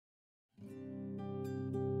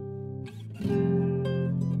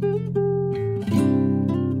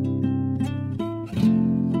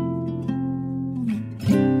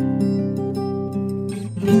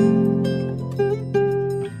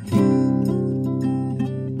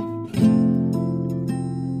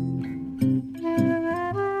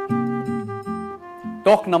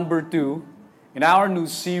Talk number 2 in our new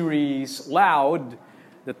series, Loud.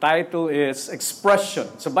 The title is Expression.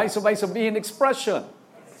 Sabay-sabay sabihin, Expression.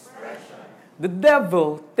 The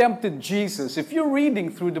devil tempted Jesus. If you're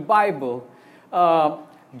reading through the Bible,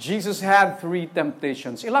 Jesus had 3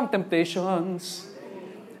 temptations. Ilang temptations?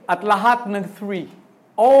 At lahat ng 3,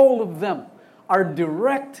 all of them are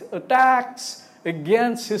direct attacks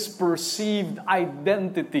against His perceived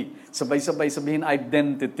identity. Sabay-sabay sabihin,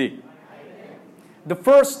 identity. The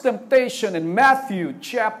first temptation in Matthew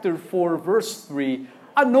chapter 4 verse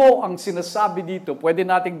 3, ano ang sinasabi dito? Pwede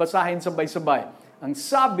nating basahin sabay-sabay. Ang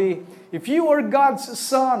sabi, if you are God's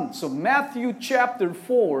son, so Matthew chapter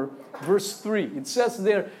 4 verse 3, it says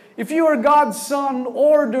there, if you are God's son,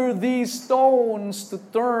 order these stones to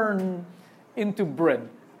turn into bread.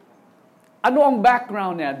 Ano ang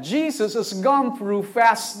background niya? Jesus has gone through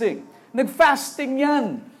fasting. Nag-fasting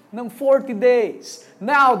yan ng 40 days.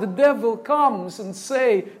 Now, the devil comes and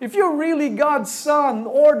say, if you're really God's son,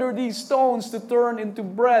 order these stones to turn into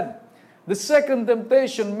bread. The second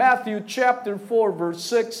temptation, Matthew chapter 4, verse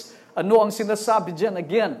 6, ano ang sinasabi dyan?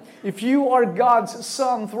 Again, if you are God's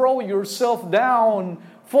son, throw yourself down,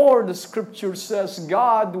 for the scripture says,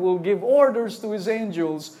 God will give orders to His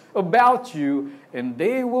angels about you, and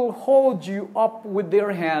they will hold you up with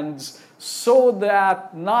their hands, so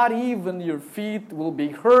that not even your feet will be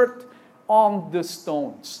hurt on the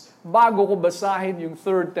stones. Bago ko basahin yung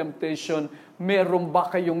third temptation, meron ba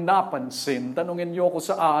kayong napansin? Tanungin niyo ako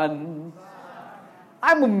saan.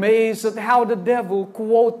 I'm amazed at how the devil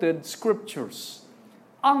quoted scriptures.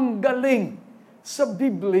 Ang galing sa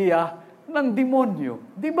Biblia ng demonyo.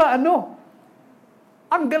 Di ba ano?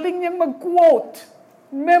 Ang galing niyang mag-quote.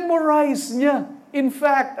 Memorize niya. In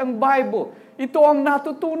fact, ang Bible, ito ang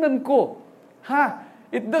natutunan ko.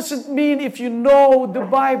 It doesn't mean if you know the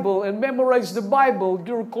Bible and memorize the Bible,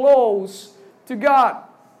 you're close to God.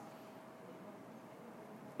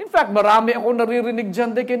 In fact, marami ako naririnig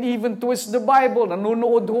dyan, they can even twist the Bible.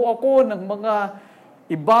 Nanonood ho ako ng mga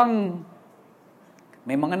ibang,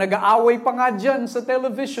 may mga nag-aaway pa nga dyan sa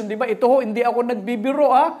television. Di ba? Ito ho, hindi ako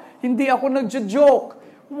nagbibiro, Hindi ako nagjo-joke.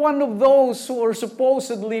 One of those who are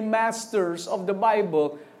supposedly masters of the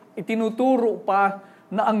Bible, itinuturo pa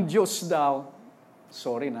na ang Diyos daw,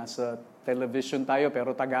 sorry, nasa television tayo,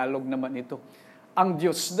 pero Tagalog naman ito. Ang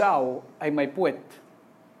Diyos daw ay may puwet.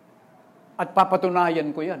 At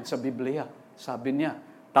papatunayan ko yan sa Biblia. Sabi niya.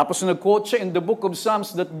 Tapos nag-quote siya in the book of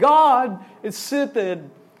Psalms that God is seated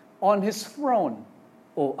on His throne.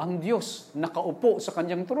 O, ang Diyos nakaupo sa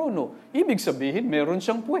kanyang trono. Ibig sabihin, meron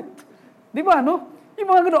siyang puwet. Di ba, no? Yung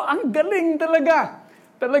mga gano'n, ang galing talaga.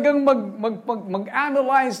 Talagang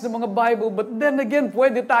mag-analyze ng mga Bible, but then again,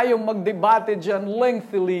 pwede tayong magdebate dyan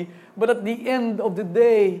lengthily, but at the end of the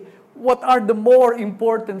day, what are the more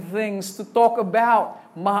important things to talk about?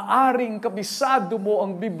 Maaring kabisado mo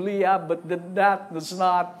ang Biblia, but that does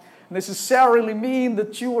not necessarily mean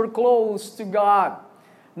that you are close to God.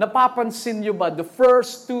 Napapansin niyo ba, the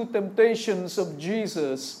first 2 temptations of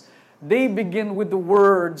Jesus, they begin with the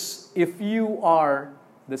words, if you are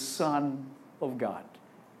the Son of God.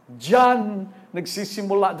 John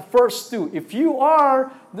nagsisimula, the first 2, if you are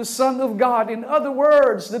the Son of God. In other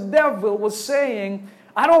words, the devil was saying,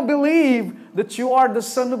 I don't believe that you are the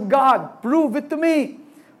Son of God. Prove it to me.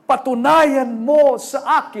 Patunayan mo sa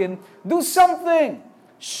akin. Do something.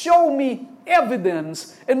 Show me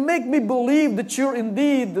evidence and make me believe that you're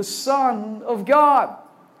indeed the Son of God.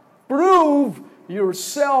 Prove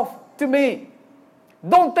yourself to me.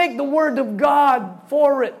 Don't take the word of God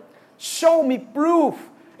for it. Show me proof.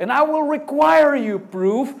 And I will require you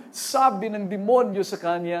proof, sabi ng demonyo sa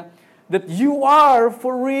kanya, that you are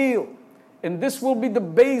for real. And this will be the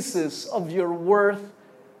basis of your worth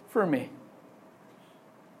for me.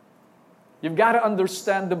 You've got to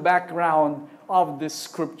understand the background of this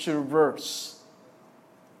scripture verse.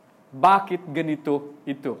 Bakit ganito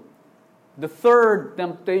ito? The third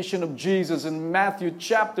temptation of Jesus in Matthew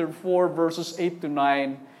chapter 4 verses 8 to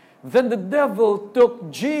 9, then the devil took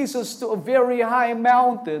Jesus to a very high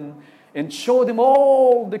mountain and showed him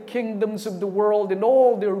all the kingdoms of the world and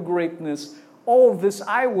all their greatness. All this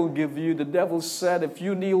I will give you, the devil said, if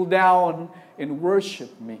you kneel down and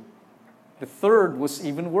worship me. The third was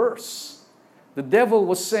even worse. The devil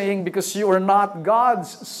was saying, because you are not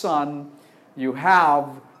God's son, you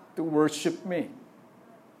have to worship me.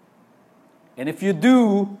 And if you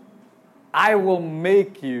do, I will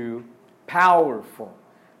make you powerful.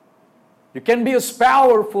 You can be as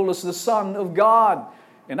powerful as the Son of God.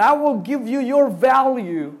 And I will give you your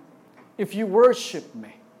value if you worship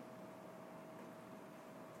me.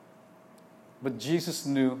 But Jesus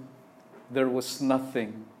knew there was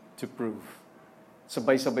nothing to prove.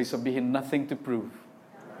 Sabay-sabay sabihin, nothing to prove.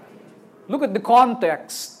 Look at the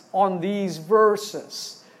context on these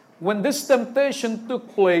verses. When this temptation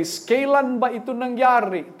took place, kailan ba ito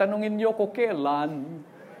nangyari? Tanungin niyo ko kailan.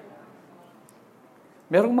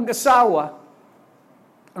 Merong mag-asawa,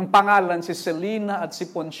 ang pangalan si Selena at si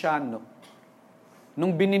Ponciano.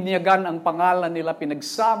 Nung bininyagan ang pangalan nila,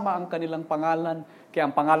 pinagsama ang kanilang pangalan, kaya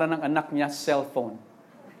ang pangalan ng anak niya, cellphone.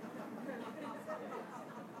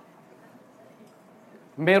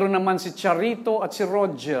 Meron naman si Charito at si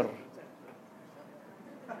Roger.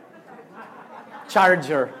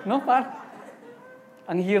 Charger. No?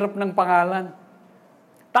 Ang hirap ng pangalan.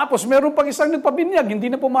 Tapos meron pang isang nagpabinyag,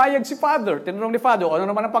 hindi na pumayag si Father. Tinanong ni Father, ano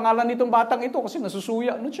naman ang pangalan nitong batang ito? Kasi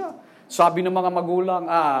nasusuya na siya. Sabi ng mga magulang,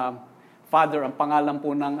 Father, ang pangalan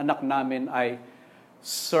po ng anak namin ay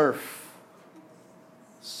Surf.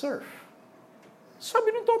 Surf.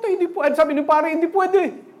 Sabi ng tatay, hindi pwede. Sabi ng pare, hindi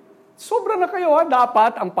pwede. Sobra na kayo, ha?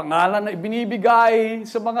 Dapat ang pangalan na ibinibigay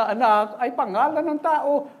sa mga anak ay pangalan ng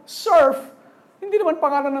tao. Surf. Hindi naman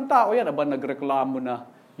pangalan ng tao yan. Aba, nagreklamo na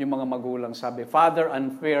yung mga magulang. Sabi, Father,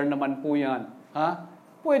 unfair naman po yan. Ha?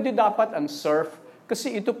 Pwede dapat ang Surf.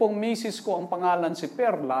 Kasi ito pong misis ko, ang pangalan si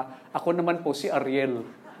Perla. Ako naman po si Ariel.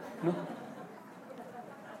 No?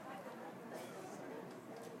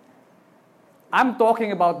 I'm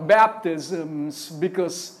talking about baptisms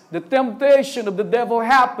because the temptation of the devil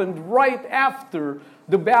happened right after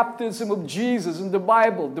the baptism of Jesus in the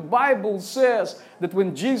Bible. The Bible says that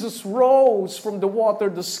when Jesus rose from the water,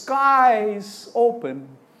 the skies opened,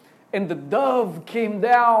 and the dove came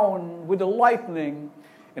down with the lightning,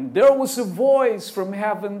 and there was a voice from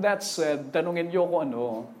heaven that said, tanungin niyo ko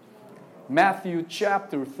ano, Matthew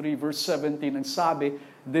chapter 3 verse 17, and sabi,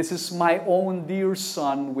 this is my own dear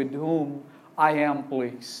son with whom I am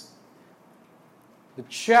pleased. The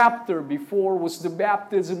chapter before was the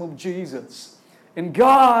baptism of Jesus. And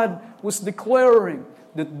God was declaring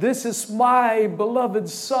that this is my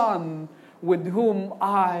beloved Son with whom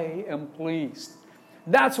I am pleased.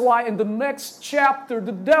 That's why in the next chapter,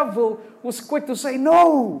 the devil was quick to say,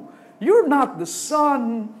 no, you're not the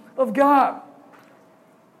Son of God.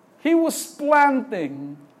 He was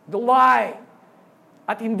planting the lie.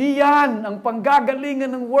 At hindi yan ang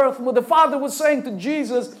panggagalingan ng worth mo. The Father was saying to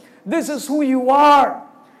Jesus, this is who you are.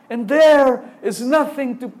 And there is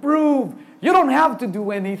nothing to prove. You don't have to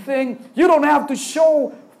do anything. You don't have to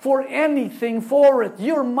show for anything for it.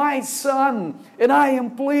 You're my son, and I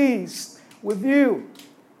am pleased with you.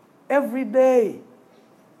 Every day,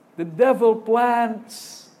 the devil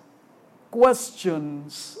plants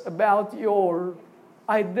questions about your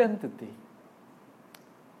identity.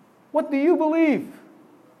 What do you believe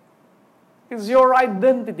is your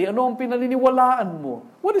identity? Ano ang pinaniniwalaan mo?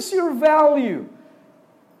 What is your value?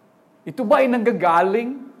 Ito ba ay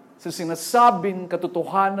nanggagaling sa sinasabing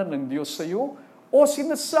katotohanan ng Diyos sa iyo o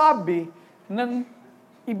sinasabi ng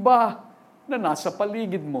iba na nasa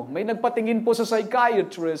paligid mo? May nagpatingin po sa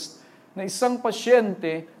psychiatrist na isang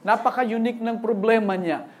pasyente, napaka-unique ng problema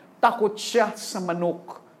niya. Takot siya sa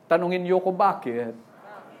manok. Tanungin niyo ko bakit?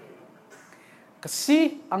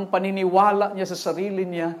 Kasi ang paniniwala niya sa sarili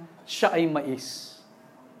niya, siya ay mais.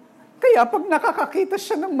 Kaya pag nakakakita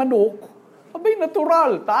siya ng manok, abay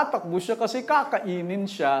natural, tatakbo siya kasi kakainin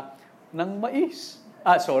siya ng mais.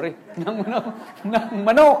 Ng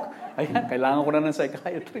manok. Ayan, kailangan ko na ng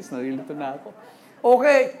psychiatrist, nalilito na ako.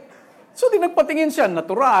 Okay, so di nagpatingin siya,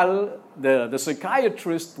 natural, the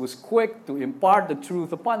psychiatrist was quick to impart the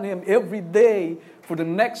truth upon him every day for the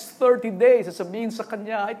next 30 days. Sasabihin sa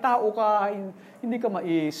kanya, ay tao ka, hindi ka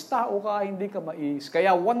mais, tao ka, hindi ka mais.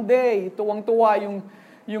 Kaya one day, tuwang-tuwa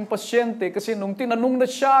yung pasyente kasi nung tinanong na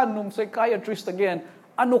siya nung psychiatrist again,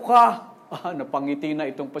 ano ka? Napangiti na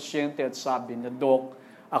itong pasyente at sabi na, Dok,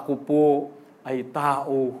 ako po ay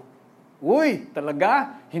tao. Uy,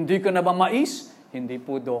 talaga? Hindi ka na ba mais? Hindi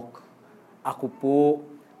po, Dok. Ako po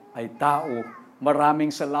ay tao.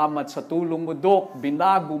 Maraming salamat sa tulong mo, Dok.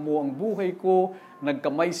 Binago mo ang buhay ko.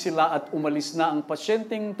 Nagkamay sila at umalis na ang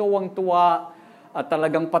pasyenteng tuwang-tuwa at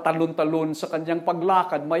talagang patalon-talon sa kanyang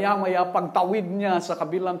paglakad. Maya-maya pagtawid niya sa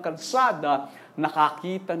kabilang kalsada,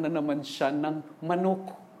 nakakita na naman siya ng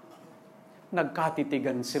manok.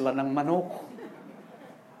 Nagkatitigan sila ng manok.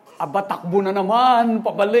 Aba, takbo na naman,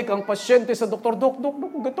 pabalik ang pasyente sa doktor. Dok,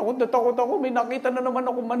 takot ako, may nakita na naman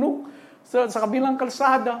ako manok sa kabilang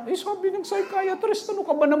kalsada. Sabi ng psychiatrist, ano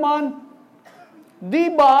ka ba naman?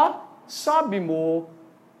 Di ba, sabi mo,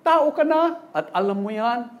 tao ka na at alam mo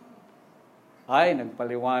yan? Ay,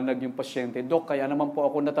 nagpaliwanag yung pasyente, Dok, kaya naman po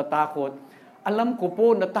ako natatakot. Alam ko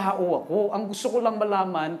po na tao ako. Ang gusto ko lang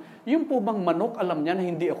malaman, yung po bang manok, alam niya na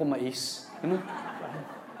hindi ako mais? Ano?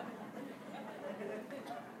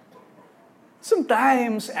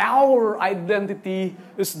 Sometimes our identity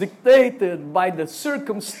is dictated by the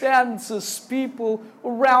circumstances, people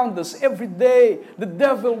around us. Every day, the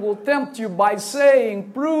devil will tempt you by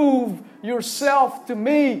saying, "Prove yourself to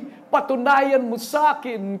me. Patunayan mo sa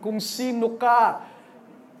akin kung sino ka.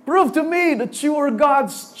 Prove to me that you are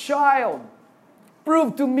God's child.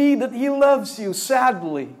 Prove to me that He loves you."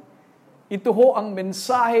 Sadly, ito ho ang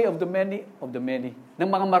mensahe of the many, ng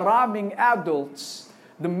mga maraming adults,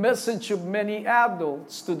 the message of many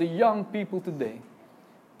adults to the young people today.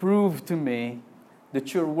 Prove to me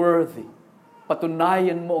that you're worthy.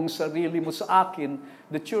 Patunayan mo ang sarili mo sa akin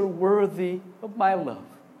that you're worthy of my love.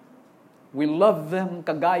 We love them,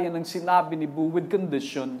 kagaya ng sinabi ni Boo, with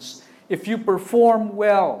conditions. If you perform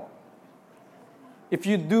well, if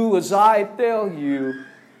you do as I tell you,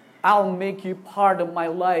 I'll make you part of my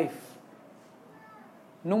life.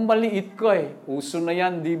 Nung maliit ko uso na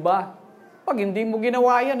yan, di ba? Pag hindi mo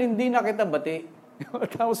ginawa yan, hindi na kita bati.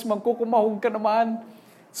 Tapos magkukumahog ka naman.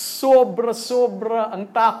 Sobra-sobra ang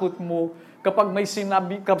takot mo kapag may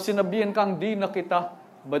sinabihan kang di na kita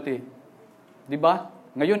bati. Di ba?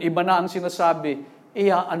 Ngayon, iba na ang sinasabi,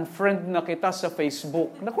 unfriend na kita sa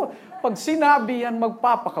Facebook. Naku, pag sinabi yan,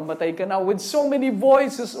 magpapakamatay ka na with so many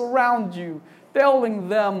voices around you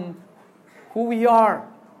telling them who we are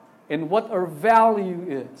and what our value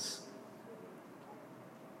is.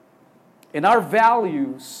 And our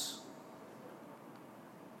value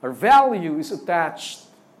is attached,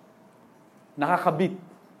 nakakabit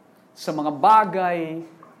sa mga bagay,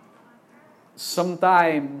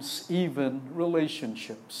 sometimes even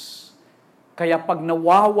relationships. Kaya pag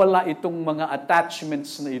nawawala itong mga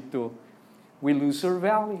attachments na ito, we lose our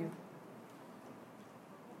value.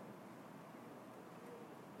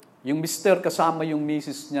 Yung mister kasama yung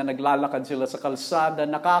misis niya, naglalakad sila sa kalsada,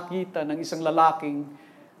 nakakita ng isang lalaking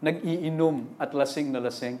nag-iinom at lasing na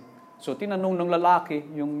lasing. So tinanong ng lalaki,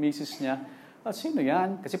 yung misis niya, sino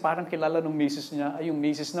yan? Kasi parang kilala ng misis niya. Ay, yung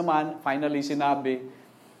misis naman, finally sinabi,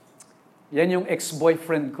 yan yung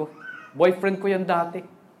ex-boyfriend ko. Boyfriend ko yan dati.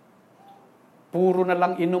 Puro na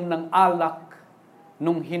lang inom ng alak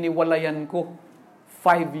nung hiniwalayan ko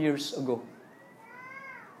 5 years ago.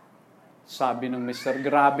 Sabi ng mister,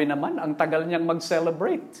 grabe naman, ang tagal niyang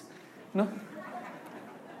mag-celebrate. No?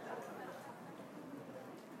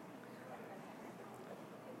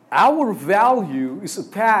 Our value is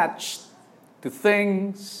attached to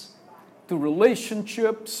things, to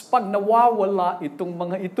relationships. Pag nawawala itong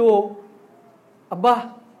mga ito,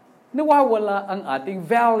 nawawala ang ating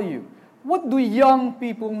value. What do young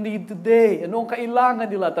people need today? Ano ang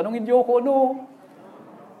kailangan nila? Tanungin niyo ko, ano?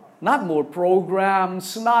 Not more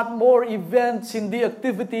programs, not more events, hindi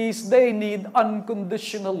activities. They need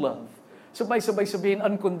unconditional love. Sabay-sabay sabihin,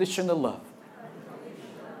 unconditional love.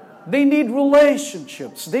 They need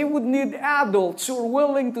relationships. They would need adults who are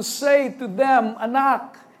willing to say to them,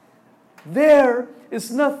 anak, there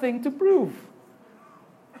is nothing to prove.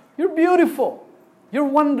 You're beautiful. You're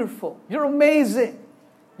wonderful. You're amazing.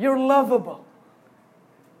 You're lovable.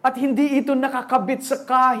 At hindi ito nakakabit sa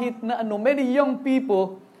kahit na ano. Many young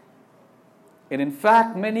people, and in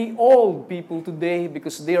fact, many old people today,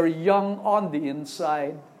 because they are young on the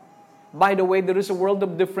inside. By the way, there is a world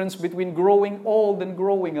of difference between growing old and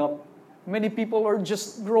growing up. Many people are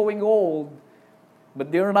just growing old,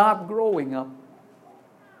 but they're not growing up.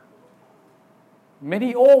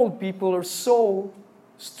 Many old people are so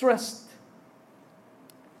stressed.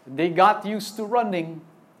 They got used to running.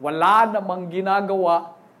 Wala namang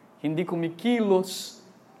ginagawa. Hindi kumikilos.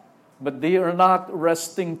 But they are not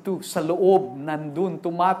resting too. Sa loob, nandun,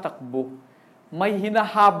 tumatakbo. May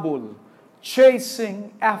hinahabol. Chasing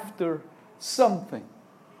after something.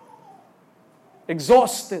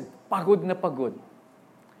 Exhausted. Pagod na pagod.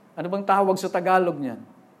 Ano bang tawag sa Tagalog niyan?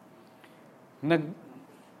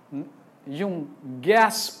 Yung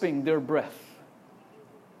gasping their breath.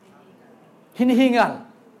 Hinihingal.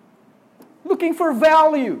 Looking for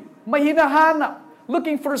value. May hinahanap.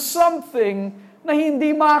 Looking for something na hindi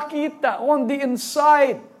makita on the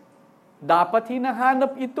inside. Dapat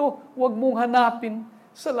hinahanap ito. Huwag mong hanapin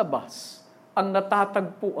sa labas. Ang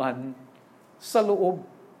natatagpuan sa loob.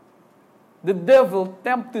 The devil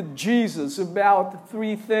tempted Jesus about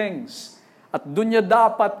 3 things. At doon niya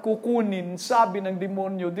dapat kukunin, sabi ng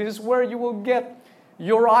demonyo, this is where you will get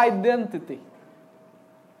your identity.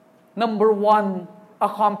 Number 1,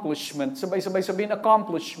 accomplishment. Sabay-sabay sabihin,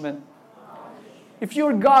 accomplishment. If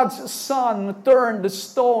you're God's son, turn the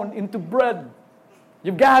stone into bread.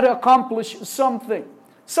 You've got to accomplish something.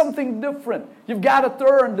 Something different. You've got to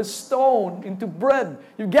turn the stone into bread.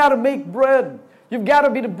 You've got to make bread. You've got to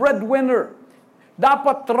be the breadwinner.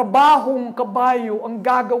 Dapat trabahong kabayo ang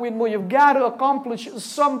gagawin mo. You've got to accomplish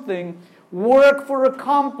something. Work for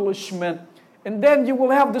accomplishment. And then you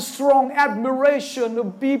will have the strong admiration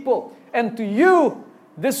of people. And to you,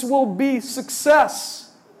 this will be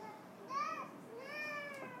success.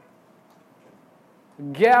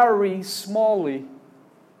 Gary Smalley,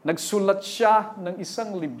 nagsulat siya ng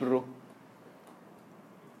isang libro.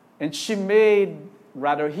 And he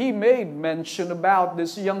made mention about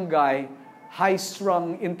this young guy,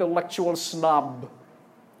 high-strung intellectual snob,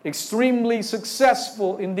 extremely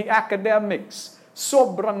successful in the academics.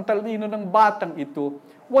 Sobrang talino ng batang ito.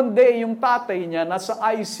 One day, yung tatay niya nasa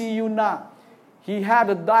ICU na. He had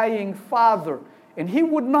a dying father. And he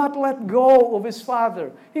would not let go of his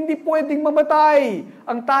father. Hindi pwedeng mamatay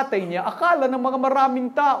ang tatay niya. Akala ng mga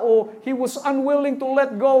maraming tao, he was unwilling to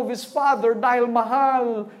let go of his father dahil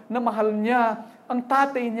mahal na mahal niya ang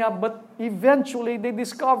tatay niya. But eventually, they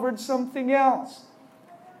discovered something else.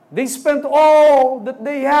 They spent all that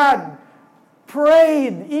they had,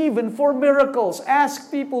 prayed even for miracles,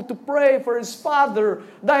 asked people to pray for his father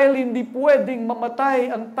dahil hindi pwedeng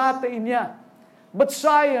mamatay ang tatay niya. But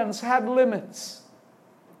science had limits.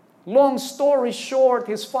 Long story short,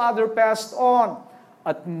 his father passed on.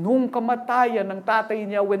 At nung kamatayan ng tatay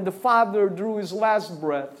niya, when the father drew his last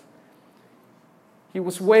breath, he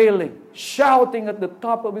was wailing, shouting at the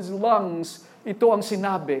top of his lungs. Ito ang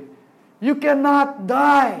sinabi, "You cannot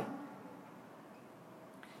die.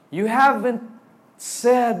 You haven't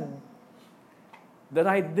said that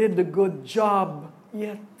I did a good job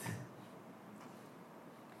yet.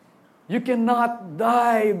 You cannot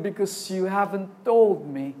die because you haven't told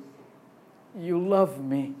me you love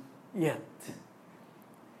me yet."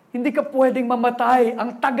 Hindi ka pwedeng mamatay.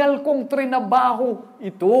 Ang tagal kong trinabaho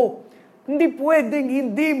ito. Hindi pwedeng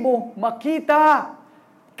hindi mo makita.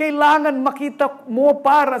 Kailangan makita mo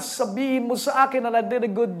para sabihin mo sa akin that I did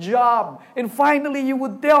a good job. And finally, you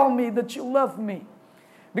would tell me that you love me.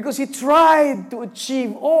 Because he tried to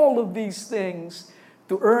achieve all of these things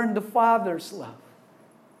to earn the Father's love.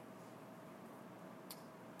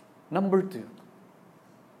 Number 2,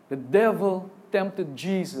 the devil tempted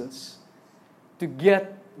Jesus to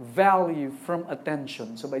get value from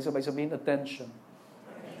attention. Sabay-sabay sabihin, attention.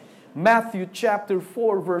 Matthew chapter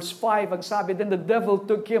 4 verse 5, ang sabi, "Then the devil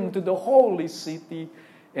took him to the holy city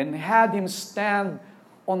and had him stand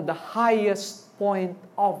on the highest point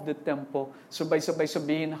of the temple." Sabay-sabay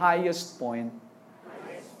sabihin, highest point.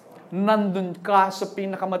 Nandun ka sa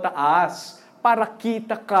pinakamataas para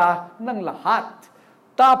kita ka ng lahat.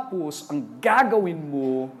 Tapos, ang gagawin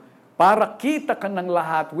mo, para kita ka ng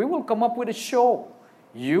lahat, we will come up with a show.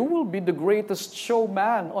 You will be the greatest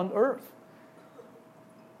showman on earth.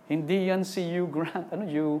 Hindi yan si Hugh Grant.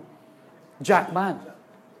 Jackman.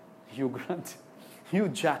 Hugh Grant.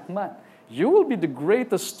 Hugh Jackman. You will be the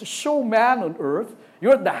greatest showman on earth.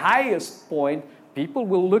 You're at the highest point. People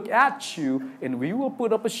will look at you and we will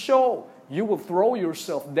put up a show. You will throw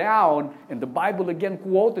yourself down, and the Bible again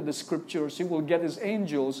quoted the scriptures. He will get his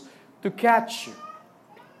angels to catch you.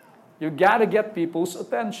 You got to get people's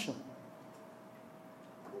attention.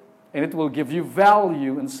 And it will give you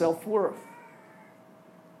value and self-worth.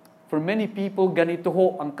 For many people, ganito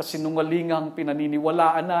ho ang kasinungalingang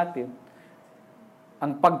pinaniniwalaan natin.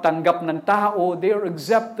 Ang pagtanggap ng tao, their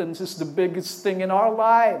acceptance is the biggest thing in our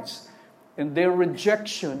lives. And their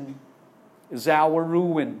rejection is our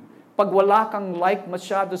ruin. Pag wala kang like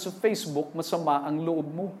masyado sa Facebook, masama ang loob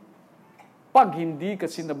mo. Pag hindi ka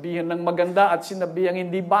sinabihan ng maganda at sinabihang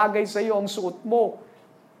hindi bagay sa iyo ang suot mo,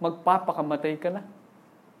 magpapakamatay ka na.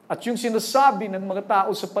 At yung sinasabi ng mga tao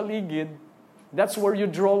sa paligid, that's where you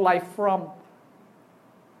draw life from.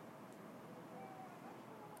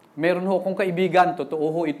 Meron ho akong kaibigan, totoo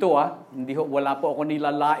ho ito hindi ho, wala po ako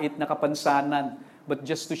nilalait na kapansanan, but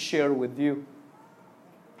just to share with you.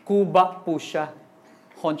 Kuba po siya,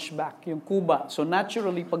 hunchback, yung kuba. So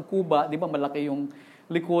naturally, pag kuba, di ba malaki yung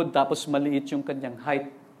likod, tapos maliit yung kanyang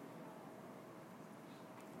height.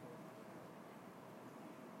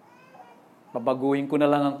 Babaguhin ko na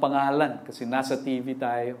lang ang pangalan kasi nasa TV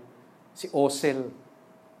tayo. Si Osel.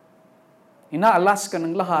 Inaalas ka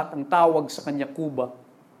ng lahat, ang tawag sa kanya Kuba.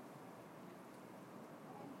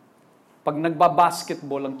 Pag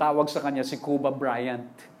nagbabasketball, ang tawag sa kanya si Kuba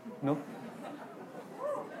Bryant. No?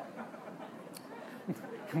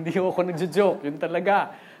 Hindi ako nagjo-joke, yun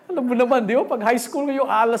talaga. Alam mo naman, di ba? Pag high school yung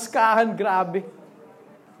alaskahan, grabe.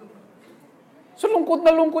 So lungkot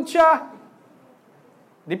na lungkot siya.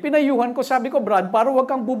 Di pinayuhan ko, sabi ko, Brad, para wag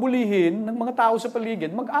kang bubulihin ng mga tao sa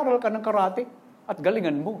paligid, mag-aral ka ng karate at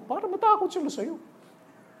galingan mo para matakot sila sa'yo.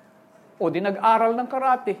 O di nag-aral ng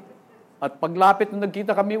karate. At paglapit na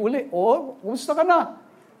nagkita kami uli, kumusta ka na?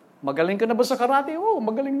 Magaling ka na ba sa karate?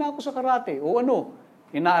 Magaling na ako sa karate. Ano?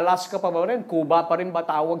 Ina-Alaska pa ba rin? Cuba pa rin ba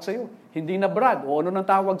tawag sa'yo? Hindi na Brad. Ano nang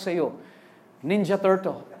tawag sa'yo? Ninja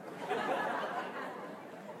Turtle.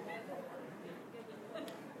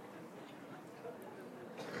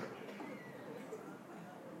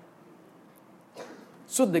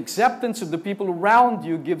 So the acceptance of the people around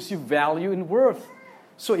you gives you value and worth.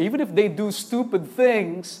 So even if they do stupid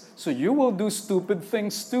things, so you will do stupid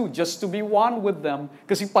things too, just to be one with them.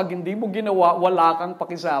 Kasi pag hindi mo ginawa, wala kang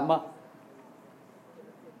pakisama.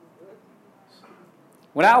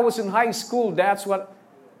 When I was in high school, that's what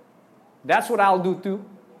I'll do too.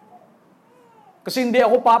 Kasi hindi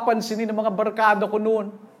ako papansinin ng mga barkada ko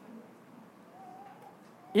noon.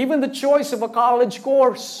 Even the choice of a college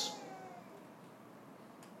course,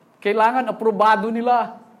 kailangan aprobado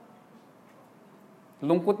nila.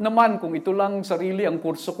 Lungkot naman kung ito lang sarili ang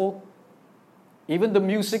kurso ko. Even the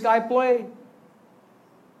music I play.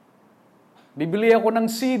 Bibili ako ng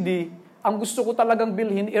CD, ang gusto ko talagang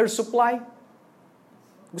bilhin, Air Supply.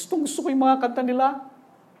 Gusto ko yung mga kanta nila.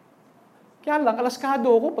 Kaya lang, alaskado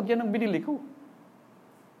ako pag yan ang binili ko.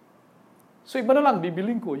 So iba na lang,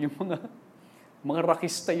 bibiling ko yung mga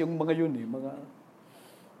rockista yung mga yun eh.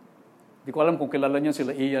 Di ko alam kung kilala niyo sila,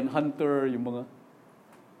 Ian Hunter, yung mga...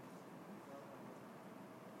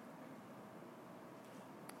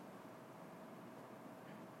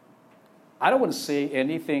 I don't want to say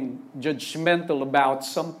anything judgmental about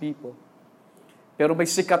some people. Pero may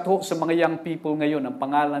sikat ho sa mga young people ngayon, ang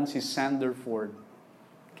pangalan si Sander Ford.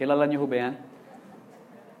 Kilala niyo ho ba yan?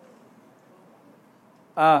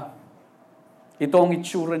 Ito ang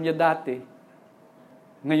itsura niya dati.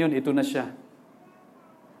 Ngayon, ito na siya.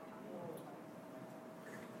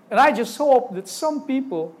 And I just hope that some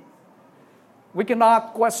people, we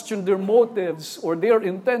cannot question their motives or their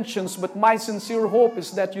intentions, but my sincere hope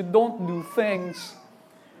is that you don't do things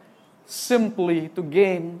simply to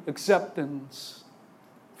gain acceptance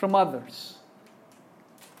from others.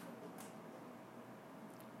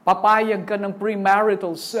 Papayag ka ng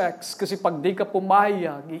premarital sex kasi pag di ka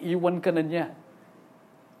pumayag, iiwan ka na niya.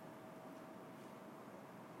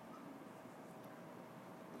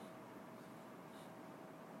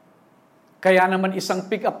 Kaya naman isang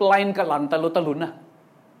pick-up line ka lang, talo-talo na.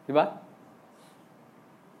 Di ba?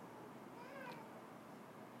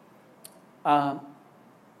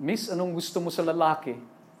 Miss, anong gusto mo sa lalaki?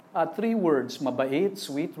 3 words, mabait,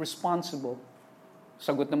 sweet, responsible.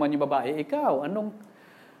 Sagot naman yung babae, ikaw, anong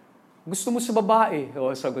gusto mo sa babae?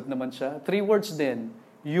 Sagot naman siya. 3 words din,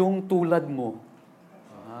 yung tulad mo.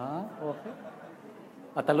 Okay.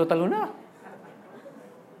 Talo-talo na.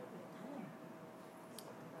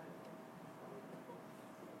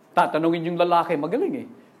 Tatanungin yung lalaki, magaling eh.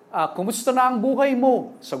 Kumusta na ang buhay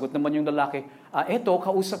mo? Sagot naman yung lalaki, eto,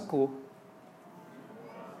 kausap ko.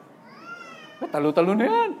 Talo-talo na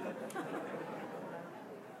yan.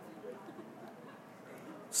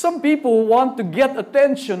 Some people want to get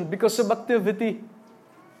attention because of activity.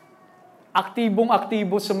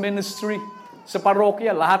 Aktibong-aktibo sa ministry, sa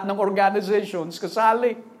parokya, lahat ng organizations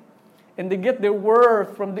kasali. And they get their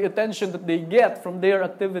worth from the attention that they get from their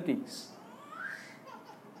activities.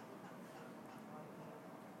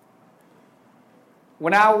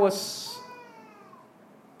 When I was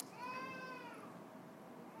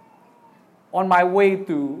on my way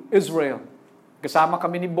to Israel, kasama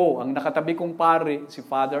kami ni Bo, ang nakatabi kong pare, si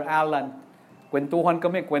Father Alan. Kwentuhan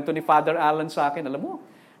kami, kwento ni Father Alan sa akin. Alam mo,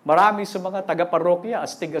 marami sa mga taga-parokya,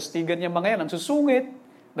 astig-astigan niya mga yan, ang susungit,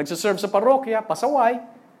 nagsaserve sa parokya, pasaway,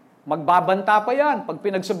 magbabanta pa yan pag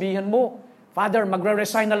pinagsabihan mo, Father,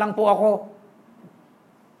 magre-resign na lang po ako.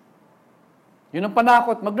 Yun ang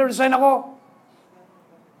panakot, magre-resign ako.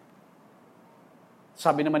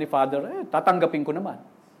 Sabi naman ni Father, tatanggapin ko naman.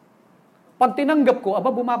 Pag tinanggap ko,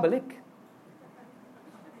 bumabalik.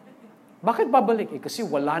 Bakit babalik? Kasi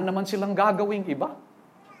wala naman silang gagawing iba.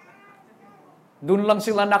 Doon lang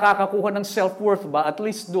sila nakakakuha ng self-worth ba? At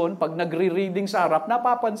least doon, pag nagre-reading sa harap,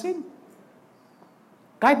 napapansin.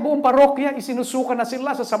 Kahit buong parokya, isinusuka na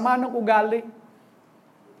sila sa sama ng ugali.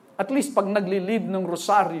 At least pag nagli-lead ng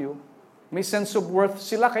rosaryo, may sense of worth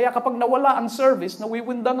sila. Kaya kapag nawala ang service,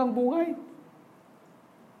 nawiwindang ang buhay.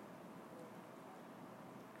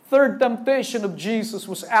 Third temptation of Jesus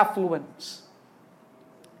was affluence.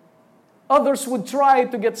 Others would try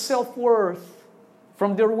to get self-worth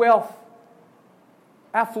from their wealth.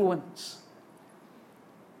 Affluence.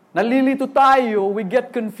 Nalilito tayo, we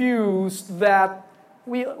get confused that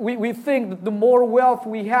we think that the more wealth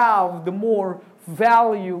we have, the more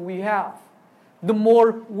value we have, the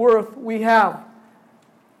more worth we have.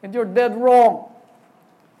 And you're dead wrong.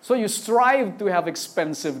 So you strive to have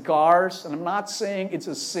expensive cars, and I'm not saying it's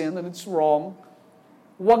a sin and it's wrong.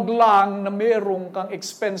 Wag lang na merong kang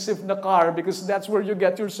expensive na car because that's where you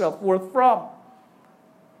get your self-worth from.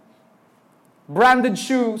 Branded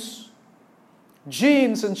shoes,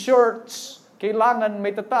 jeans and shirts, kailangan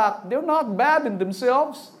may tatak. They're not bad in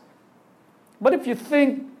themselves. But if you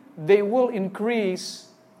think they will increase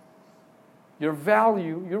your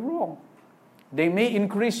value, you're wrong. They may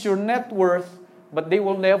increase your net worth, but they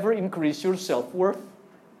will never increase your self-worth.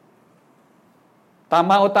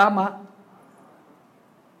 Tama o tama?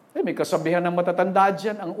 May kasabihan ng matatanda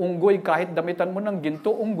dyan, ang unggoy kahit damitan mo ng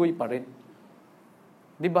ginto, unggoy pa rin.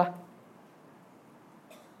 Di ba?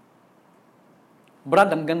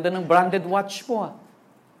 Brad, ang ganda ng branded watch mo.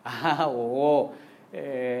 Oo.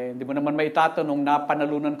 Hindi mo naman maitatanong na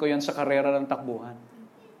panalunan ko yan sa karera ng takbuhan.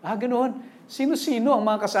 Ganoon. Sino-sino ang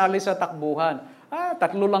mga kasali sa takbuhan? 3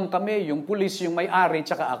 lang kami, yung pulis, yung may-ari,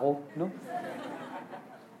 tsaka ako. No?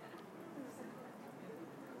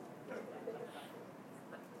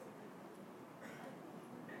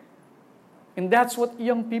 And that's what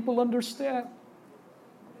young people understand.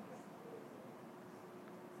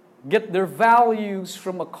 Get their values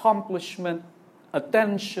from accomplishment,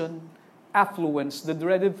 attention, affluence, the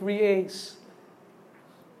dreaded 3 A's.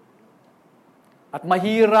 At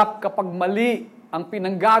mahirap kapag mali ang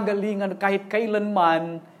pinanggagalingan kahit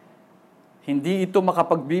kailanman, hindi ito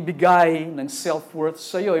makapagbibigay ng self-worth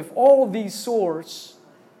sa iyo. If all these source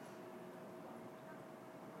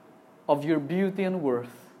of your beauty and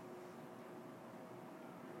worth,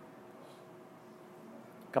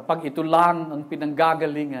 kapag ito lang ang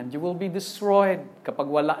pinanggagalingan, you will be destroyed kapag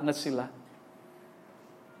wala na sila.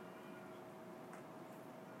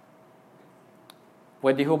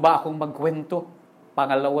 Pwede ho ba akong magkwento?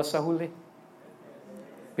 Pangalawa sa huli.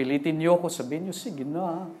 Pilitin niyo ako, sabihin niyo, sige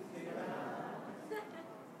na.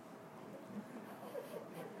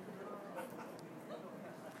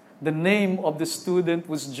 The name of the student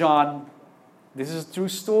was John. This is a true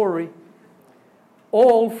story.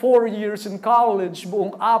 All 4 years in college,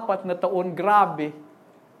 buong 4 na taon, grabe.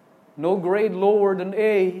 No grade lower than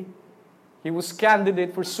A. He was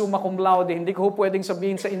candidate for summa cum laude. Hindi ko pwedeng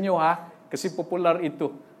sabihin sa inyo kasi popular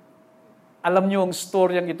ito. Alam niyo ang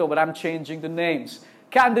storyang ito, but I'm changing the names.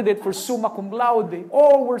 Candidate for summa cum laude.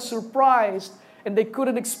 All were surprised and they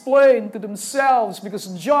couldn't explain to themselves because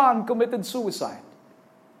John committed suicide.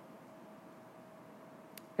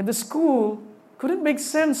 And the school couldn't make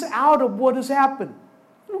sense out of what has happened.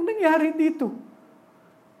 Anong nangyari dito?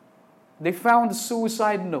 They found a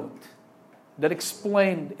suicide note that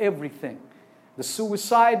explained everything. The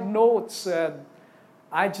suicide note said,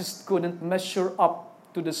 I just couldn't measure up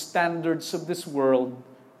to the standards of this world.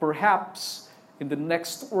 Perhaps in the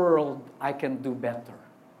next world, I can do better.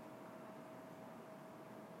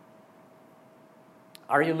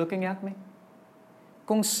 Are you looking at me?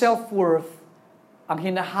 Kung self-worth ang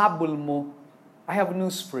hinahabol mo, I have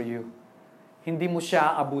news for you. Hindi mo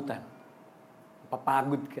siya aabutan.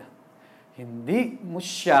 Papagod ka. Hindi mo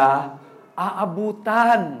siya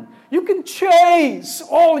aabutan. You can chase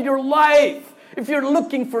all your life. If you're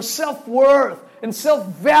looking for self-worth and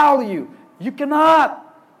self-value, you cannot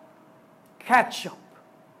catch up.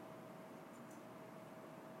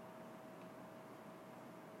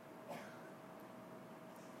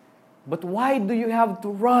 But why do you have to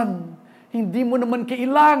run? Hindi mo naman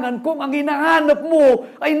kailangan kung ang hinahanap mo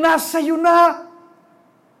ay nasa iyo na.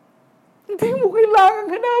 Hindi mo kailangan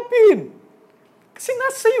hanapin. Kasi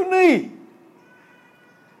nasa iyo na eh.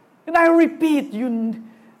 And I repeat,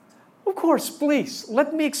 of course, please,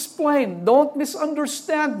 let me explain. Don't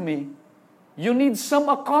misunderstand me. You need some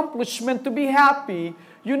accomplishment to be happy.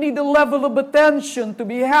 You need a level of attention to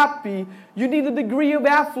be happy. You need a degree of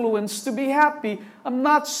affluence to be happy. I'm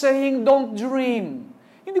not saying don't dream.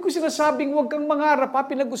 Hindi ko sinasabing huwag kang mangarap.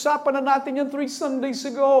 Pinag-usapan na natin yan 3 Sundays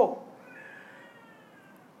ago.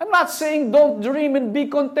 I'm not saying don't dream and be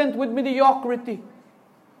content with mediocrity.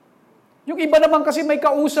 Yung iba naman kasi may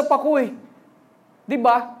kausap ako eh. Di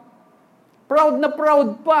ba? Proud na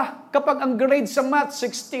proud pa kapag ang grade sa math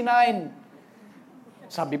 69.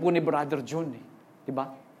 Sabi po ni Brother John eh. Di ba?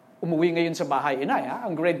 Umuwi ngayon sa bahay. Inay,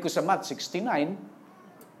 ang grade ko sa math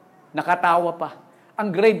 69. Nakatawa pa.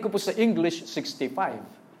 Ang grade ko po sa English 65.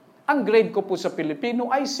 Ang grade ko po sa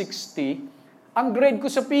Filipino ay 60. Ang grade ko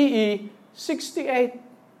sa PE 68.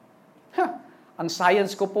 Ang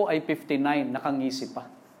science ko po ay 59. Nakangisi pa.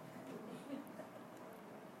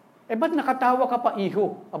 Ba't nakatawa ka pa,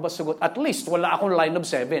 iho? Aba, sugot. At least, wala akong line of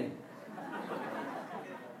 7.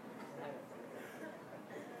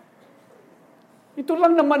 Ito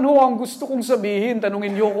lang naman ho ang gusto kong sabihin.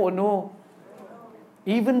 Tanungin niyo ko ano.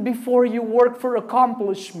 Even before you work for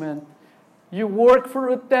accomplishment, you work for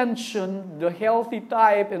attention, the healthy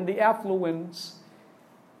type and the affluence,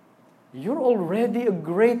 you're already a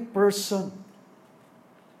great person.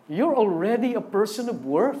 You're already a person of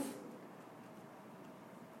worth.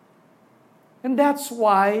 And that's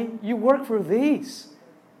why you work for these.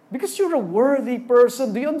 Because you're a worthy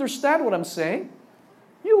person. Do you understand what I'm saying?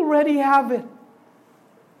 You already have it.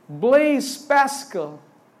 Blaise Pascal,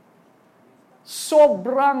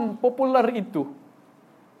 sobrang popular ito.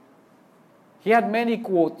 He had many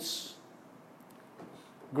quotes.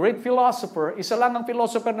 Great philosopher. Isa lang ang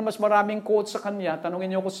philosopher na mas maraming quotes sa kanya.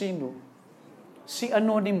 Tanungin niyo ko sino. Si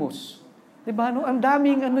Anonymous. Diba? No? Ang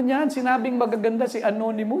daming niyan. Sinabing magaganda si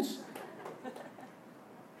Anonymous.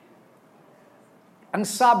 Ang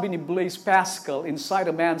sabi ni Blaise Pascal, inside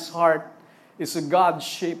a man's heart is a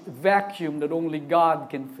God-shaped vacuum that only God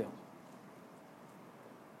can fill.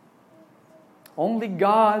 Only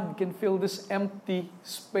God can fill this empty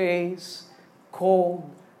space called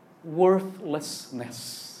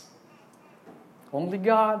worthlessness. Only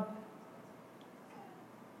God.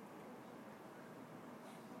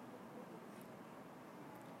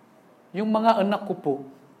 Yung mga anak ko po,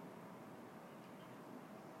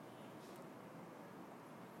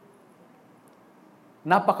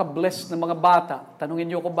 napaka-blessed ng mga bata. Tanungin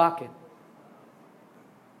niyo ko bakit?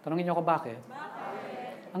 Tanungin niyo ko bakit?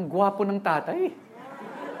 Ang gwapo ng tatay.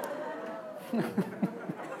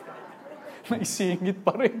 Naisingit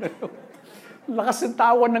pa rin. Lakas ng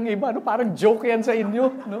tawa ng iba. No? Parang joke yan sa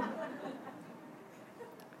inyo. No?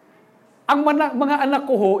 Ang mga anak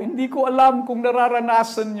ko ho, hindi ko alam kung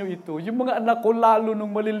nararanasan nyo ito. Yung mga anak ko, lalo nung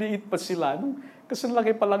maliliit pa sila. Nung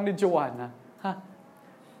kasanlaki pa lang ni Joanna.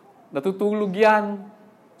 Natutulog yan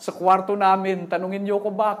sa kwarto namin. Tanungin niyo ko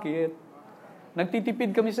bakit.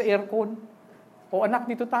 Nagtitipid kami sa aircon. O anak,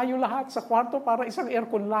 dito tayo lahat sa kwarto para isang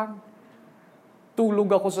aircon lang. Tulog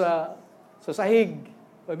ako sa sahig.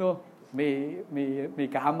 May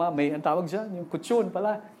kama, may ang tawag dyan, yung kutsyon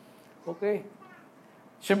pala. Okay.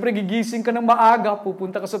 Siyempre, gigising ka ng maaga,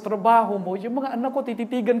 pupunta ka sa trabaho mo. Yung mga anak ko,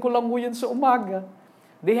 tititigan ko lang mo yan sa umaga.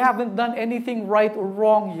 They haven't done anything right or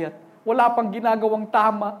wrong yet. Wala pang ginagawang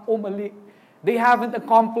tama o mali. They haven't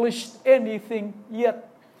accomplished anything yet.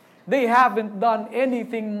 They haven't done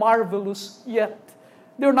anything marvelous yet.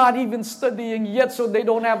 They're not even studying yet, so they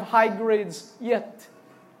don't have high grades yet.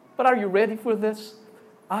 But are you ready for this?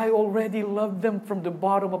 I already love them from the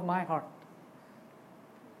bottom of my heart.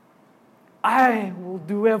 I will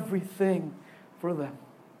do everything for them.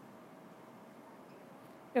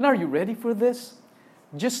 And are you ready for this?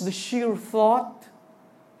 Just the sheer thought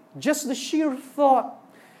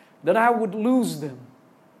that I would lose them.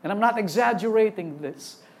 And I'm not exaggerating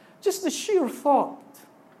this. Just the sheer thought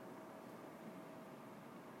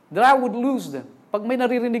that I would lose them. Pag may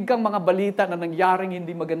naririnig kang mga balita na nangyaring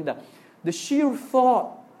hindi maganda, the sheer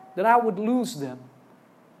thought that I would lose them,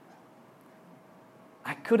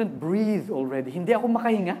 I couldn't breathe already. Hindi ako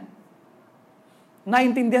makahinga.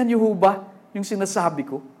 Naintindihan niyo ba yung sinasabi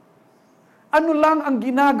ko? Ano lang ang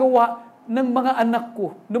ginagawa ng mga anak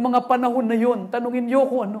ko noong mga panahon na yon? Tanungin niyo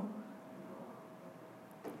ko ano?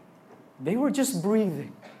 They were just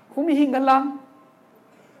breathing. Humihinga lang.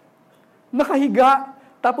 Nakahiga.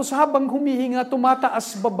 Tapos habang humihinga,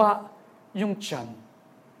 tumataas baba yung tiyan.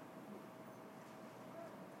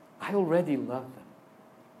 I already love them.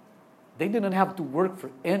 They didn't have to work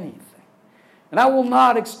for anything. And I will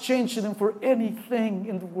not exchange them for anything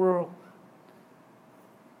in the world.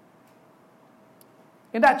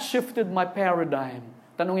 And that shifted my paradigm.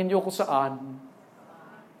 Tanungin niyo ko saan.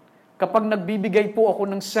 Kapag nagbibigay po ako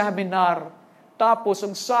ng seminar, tapos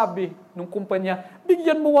ang sabi ng kumpanya,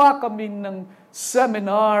 bigyan mo kami ng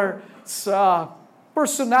seminar sa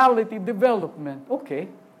personality development.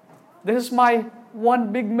 Okay. This is my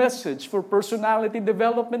one big message for personality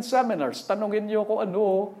development seminars. Tanungin niyo ko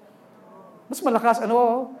ano. Mas malakas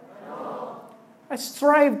ano? I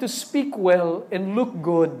strive to speak well and look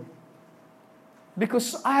good.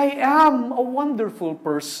 Because I am a wonderful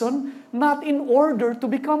person, not in order to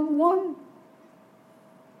become one.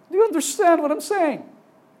 Do you understand what I'm saying?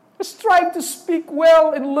 I strive to speak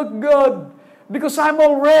well and look good. Because I'm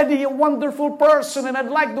already a wonderful person and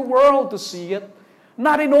I'd like the world to see it.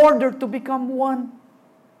 Not in order to become one.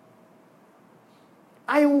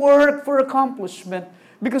 I work for accomplishment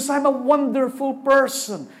because I'm a wonderful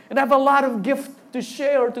person and I have a lot of gift to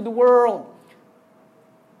share to the world.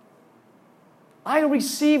 I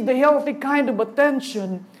receive the healthy kind of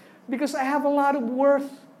attention because I have a lot of worth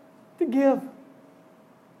to give.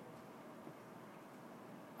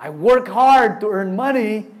 I work hard to earn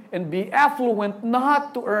money and be affluent,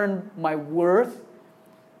 not to earn my worth,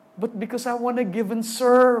 but because I want to give and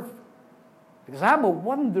serve. Because I'm a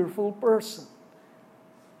wonderful person.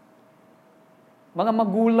 Mga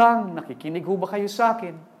magulang, nakikinig ho ba kayo sa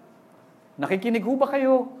akin? Nakikinig ho ba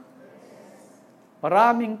kayo?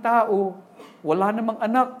 Maraming tao, wala namang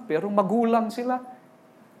anak, pero magulang sila.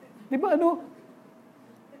 Di ba ano?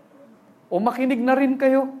 O makinig na rin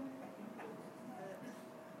kayo.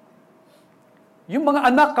 Yung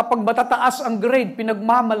mga anak, kapag matataas ang grade,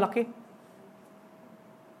 pinagmamalaki.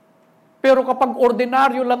 Pero kapag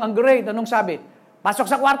ordinaryo lang ang grade, anong sabi? Pasok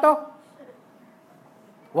sa kwarto.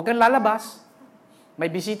 Huwag kang lalabas. May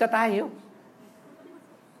bisita tayo.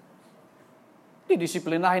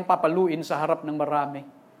 Didisiplinahin, papaluin sa harap ng marami.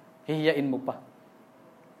 Hihiyain mo pa.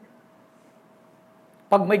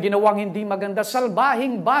 Pag may ginawang hindi maganda,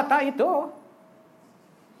 salbahing bata ito.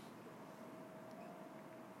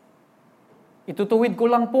 Itutuwid ko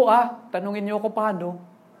lang po tanungin niyo ako paano.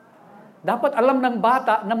 Dapat alam ng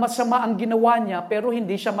bata na masama ang ginawa niya pero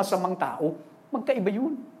hindi siya masamang tao. Magkaiba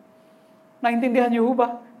yun. Naintindihan niyo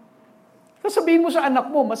ba? Sasabihin mo sa anak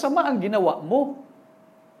mo, masama ang ginawa mo.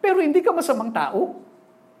 Pero hindi ka masamang tao.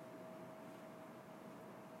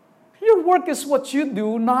 Your work is what you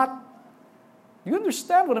do, not... You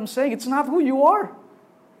understand what I'm saying? It's not who you are.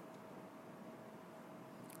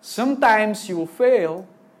 Sometimes you will fail,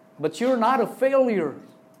 but you're not a failure.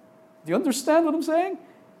 Do you understand what I'm saying?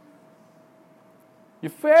 You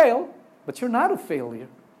fail, but you're not a failure.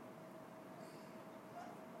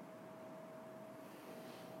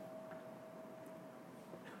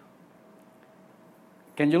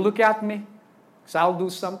 Can you look at me? Because I'll do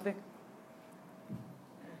something.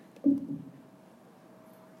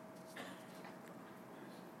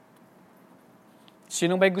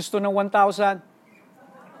 Sino may gusto ng 1,000?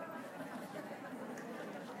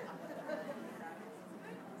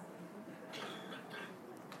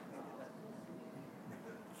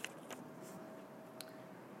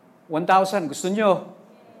 $1,000. Gusto nyo?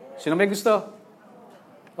 Sino may gusto?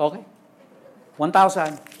 Okay.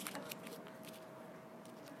 1,000.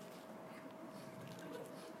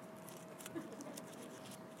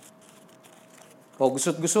 O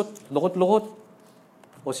gusot-gusot, lukot-lukot.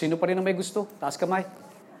 O sino pa rin ang may gusto? Taas kamay.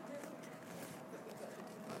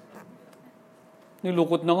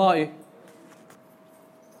 Nilukot na nga eh.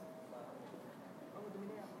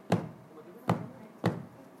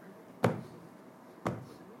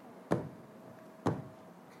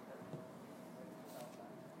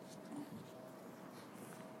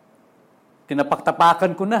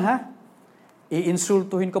 Tinapaktapakan ko na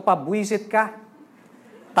Iinsultuhin ko pa, buwisit ka.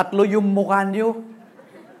 3 yung mukha niyo.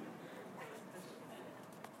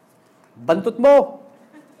 Bantot mo.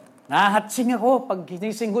 Nahatsing ako pag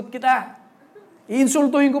sinisinggot kita.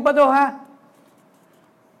 Iinsultuhin ko pa to,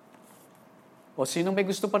 O sinong may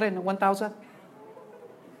gusto pa rin ng 1,000?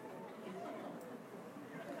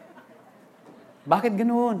 Bakit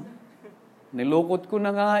ganoon? Nilukot ko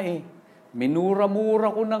na nga Minura-mura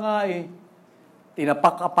ko na nga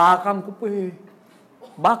Tinapak-apakan ko pa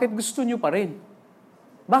Bakit gusto nyo pa rin?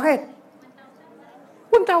 Bakit?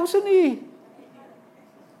 1,000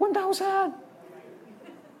 1,000.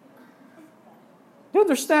 Do you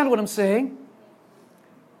understand what I'm saying?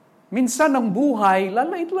 Minsan ang buhay,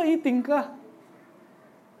 lalait-laiting ka.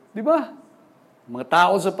 Di ba? Mga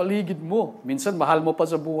tao sa paligid mo, minsan mahal mo pa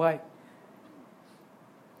sa buhay.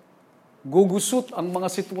 Gugusot ang mga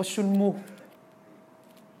sitwasyon mo.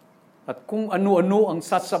 At kung ano-ano ang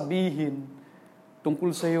sasabihin tungkol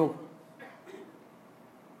sa iyo.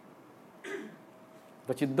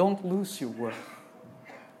 But you don't lose your worth.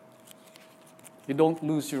 You don't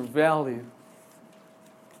lose your value.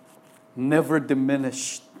 Never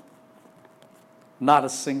diminished. Not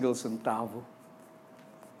a single centavo.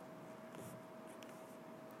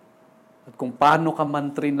 At kung paano ka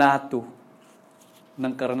man trinato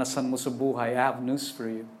ng karanasan mo sa buhay, I have news for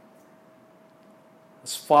you.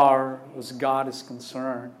 As far as God is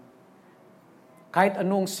concerned, kahit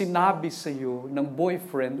anong sinabi sa iyo ng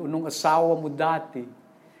boyfriend o ng asawa mo dati,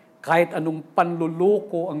 kahit anong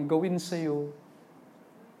panluloko ang gawin sa iyo,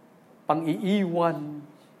 pang-iiwan,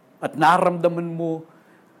 at naramdaman mo,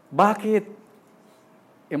 bakit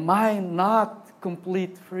am I not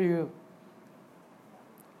complete for you?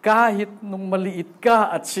 Kahit nung maliit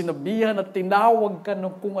ka at sinabihan at tinawag ka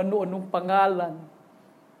ng kung ano-anong pangalan,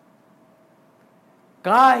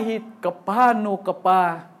 kahit kapano ka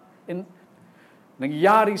pa,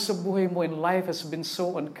 nangyari sa buhay mo and life has been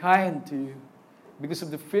so unkind to you because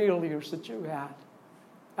of the failures that you had,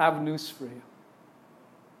 I have news for you.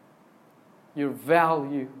 Your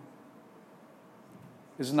value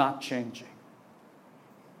is not changing.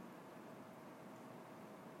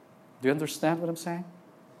 Do you understand what I'm saying?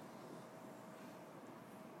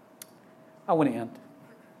 I want to end.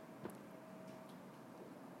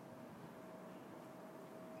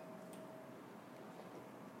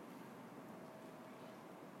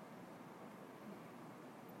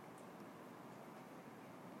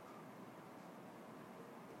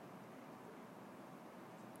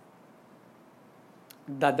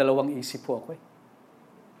 Dadalawang isip po ako eh.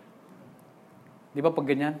 Di ba pag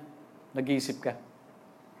ganyan, nag-iisip ka?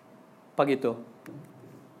 Pag ito,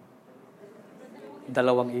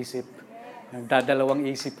 dalawang isip. Nagdadalawang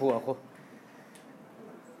isip po ako.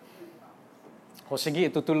 O sige,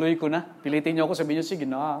 itutuloy ko na. Pilitin niyo ako, sabihin niyo, sige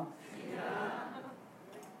na.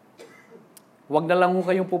 Huwag na lang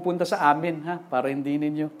kayong pupunta sa amin, ha? Para hindi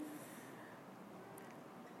ninyo.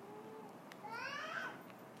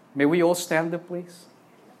 May we all stand up, please?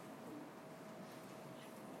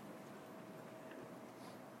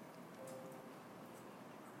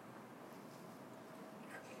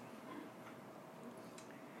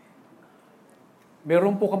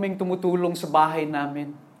 Meron po kaming tumutulong sa bahay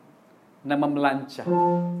namin na mamlansya.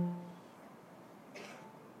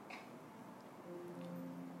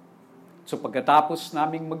 So pagkatapos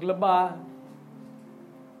naming maglaba,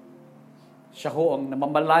 siya ho ang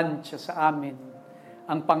namamalansya sa amin.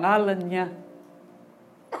 Ang pangalan niya,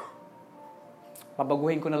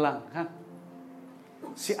 pabaguhin ko na lang, ha?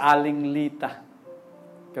 Si Aling Lita.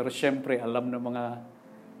 Pero syempre, alam ng mga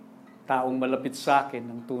taong malapit sa akin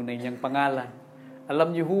ang tunay niyang pangalan.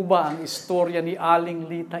 Alam niyo ho ba ang istorya ni Aling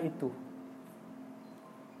Lita ito?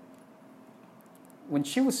 When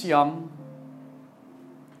she was young,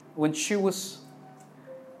 when she was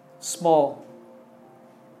small,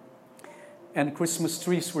 and Christmas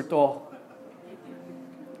trees were tall.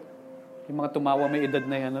 Yung mga tumawa may edad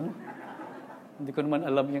na yan, ano? Hindi ko naman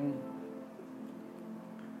alam yung...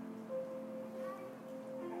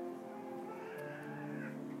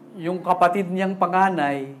 Yung kapatid niyang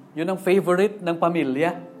panganay, yun ang favorite ng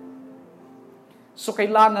pamilya. So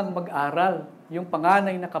kailangan mag-aral yung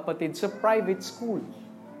panganay na kapatid sa private school.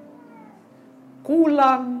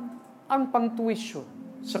 Kulang ang pang-tuition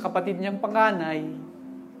sa kapatid niyang panganay.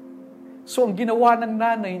 So ang ginawa ng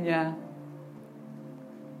nanay niya,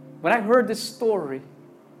 when I heard this story,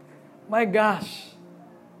 my gosh,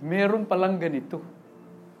 meron palang ganito.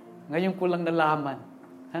 Ngayon ko lang nalaman.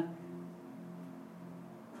 Ha?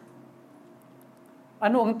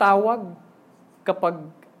 Ano ang tawag kapag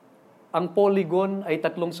ang polygon ay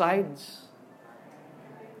 3 sides?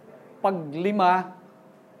 Pag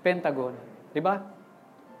 5, pentagon. Di ba?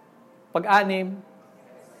 Pag 6,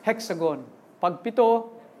 hexagon. Pag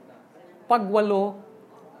 7, pag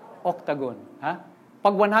 8, octagon. Ha?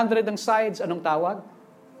 Pag 100 ang sides, anong tawag?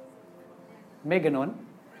 May ganon?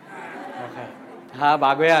 Okay.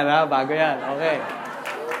 Bago yan, ha? Bago yan. Okay.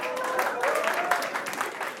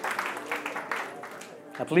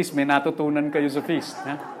 At least may natutunan kayo sa feast.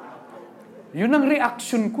 Ha? Yun ang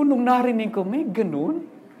reaction ko nung narinig ko, may ganun?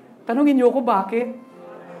 Tanungin niyo ako bakit?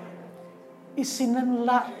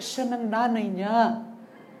 Isinanla siya ng nanay niya.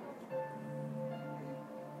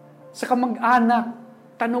 Sa kamag-anak,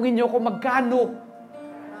 tanungin niyo ako magkano?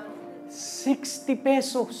 60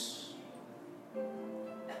 pesos.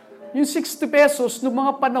 Yung 60 pesos, noong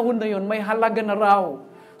mga panahon na yun, may halaga na raw.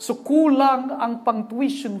 So kulang ang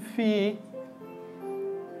pang-tuition fee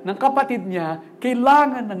ng kapatid niya,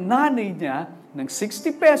 kailangan ng nanay niya ng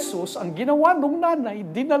 60 pesos. Ang ginawa ng nanay,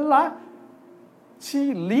 dinala si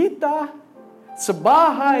Lita sa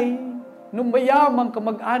bahay ng mayamang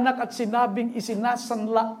kamag-anak at sinabing,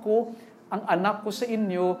 isinasanla ko ang anak ko sa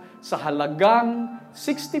inyo sa halagang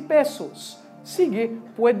 60 pesos. Sige,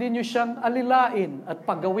 pwede niyo siyang alilain at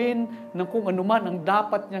pagawin ng kung anuman ang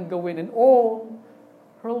dapat niyang gawin in all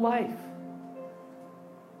her life.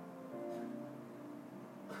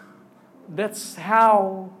 That's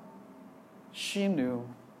how she knew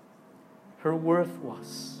her worth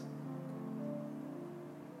was.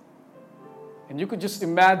 And you could just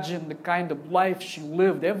imagine the kind of life she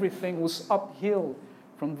lived. Everything was uphill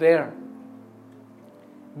from there.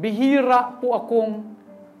 Bihira po akong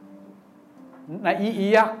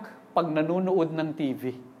naiiyak pag nanonood ng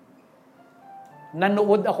TV.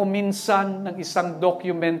 Nanood ako minsan ng isang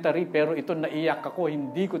documentary, pero ito naiyak ako,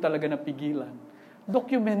 hindi ko talaga napigilan.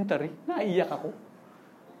 Documentary, naiyak ako.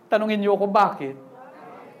 Tanungin niyo ako bakit?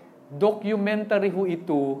 Documentary ho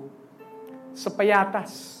ito sa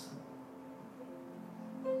payatas.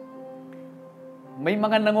 May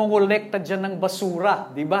mga nangongolekta dyan ng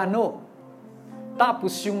basura, di ba no?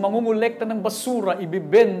 Tapos yung mangongolekta ng basura,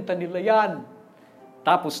 ibibenta nila yan.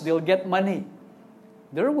 Tapos they'll get money.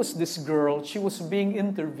 There was this girl, she was being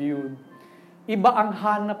interviewed. Iba ang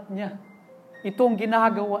hanap niya. Ito ang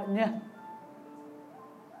ginagawa niya.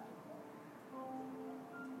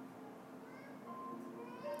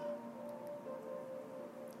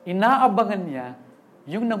 inaabangan niya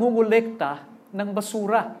yung nangungulekta ng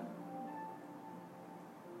basura.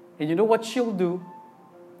 And you know what she'll do?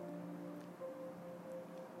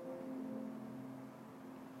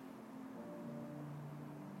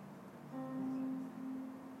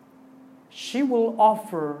 She will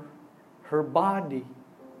offer her body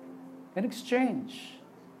in exchange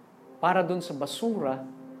para dun sa basura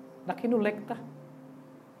na kinulekta.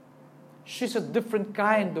 She's a different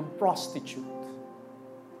kind of prostitute.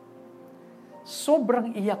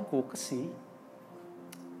 Sobrang iyak ko kasi,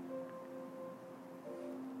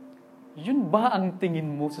 yun ba ang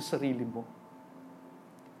tingin mo sa sarili mo?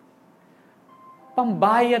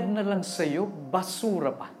 Pambayad na lang sa'yo,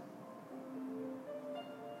 basura pa.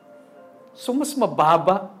 So mas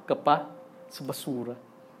mababa ka pa sa basura.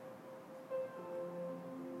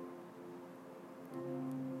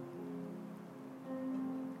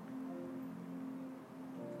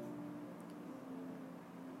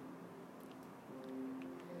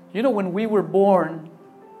 You know, when we were born,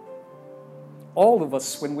 all of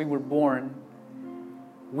us, when we were born,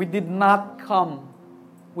 we did not come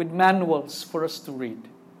with manuals for us to read.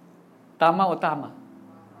 Tama o tama?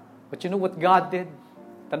 But you know what God did?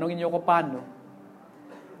 Tanungin niyo ko paano.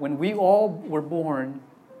 When we all were born,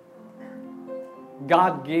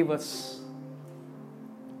 God gave us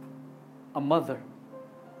a mother.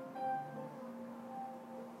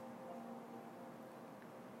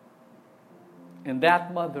 And that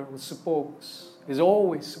mother is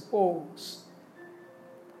always supposed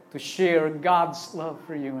to share God's love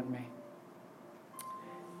for you and me.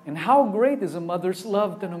 And how great is a mother's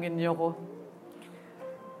love? Tanungin niyo ko.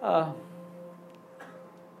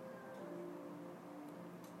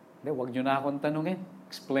 Huwag niyo na akong tanungin.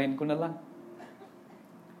 Explain ko na lang.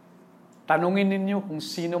 Tanungin ninyo kung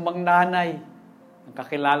sino mang nanay ang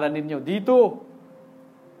kakilala ninyo. Dito.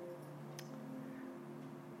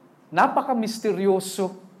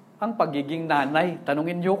 Napaka-misteryoso ang pagiging nanay.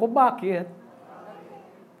 Tanungin niyo ko bakit?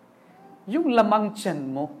 Yung lamang tiyan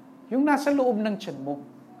mo, yung nasa loob ng tiyan mo,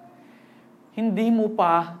 hindi mo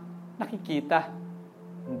pa nakikita.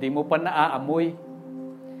 Hindi mo pa naaamoy.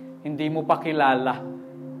 Hindi mo pa kilala.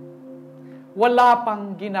 Wala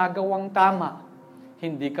pang ginagawang tama.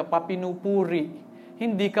 Hindi ka pa pinupuri.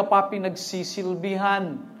 Hindi ka pa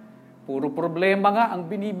pinagsisilbihan. Puro problema nga ang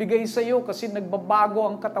binibigay sa iyo kasi nagbabago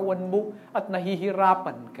ang katawan mo at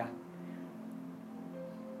nahihirapan ka.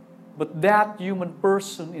 But that human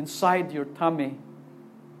person inside your tummy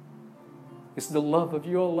is the love of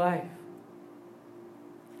your life.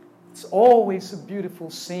 It's always a beautiful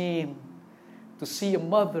scene to see a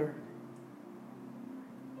mother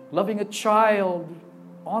loving a child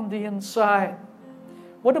on the inside.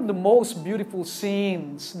 One of the most beautiful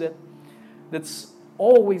scenes that's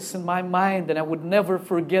always in my mind and I would never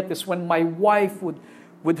forget is when my wife would,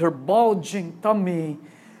 with her bulging tummy,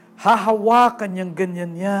 hahawakan niyang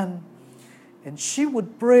ganyan yan. And she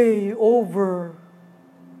would pray over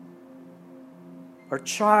her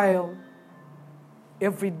child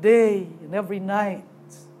every day and every night.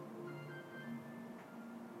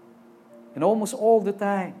 And almost all the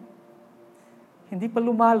time. Hindi pa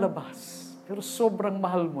lumalabas, pero sobrang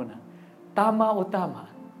mahal mo na. Tama o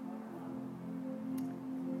tama?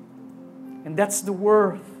 And that's the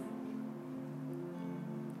worth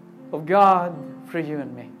of God for you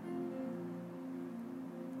and me.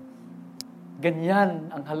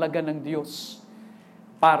 Ganyan ang halaga ng Diyos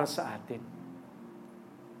para sa atin.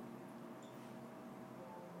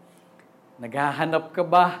 Naghahanap ka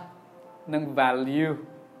ba ng value?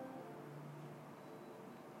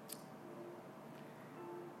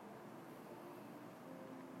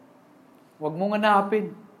 Huwag mong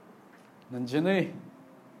hanapin. Nandiyan na eh.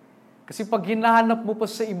 Kasi pag hinahanap mo pa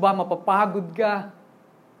sa iba, mapapagod ka.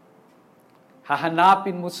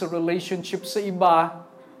 Hahanapin mo sa relationship sa iba,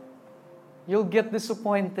 you'll get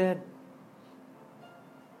disappointed.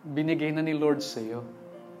 Binigay na ni Lord sa iyo.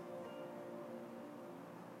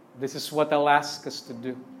 This is what I'll ask us to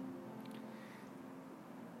do.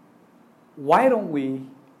 Why don't we,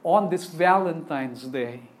 on this Valentine's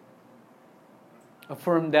Day,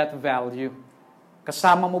 affirm that value?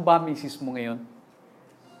 Kasama mo ba misis mo ngayon?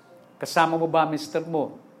 Kasama mo ba mister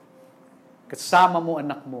mo? Kasama mo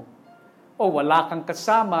anak mo? O wala kang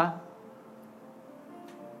kasama?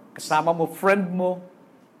 Kasama mo friend mo?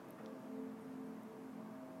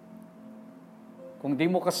 Kung di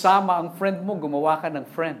mo kasama ang friend mo, gumawa ka ng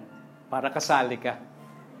friend para kasali ka.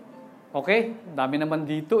 Okay? Dami naman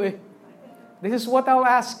dito eh. This is what I'll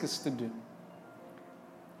ask us to do.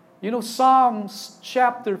 You know, Psalms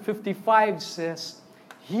chapter 55 says,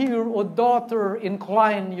 "Hear, O daughter,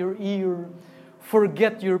 incline your ear.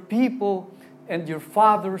 Forget your people, and your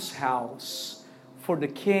Father's house, for the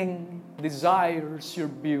King desires your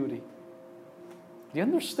beauty. Do you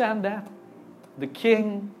understand that? The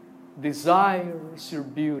King desires your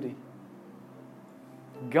beauty.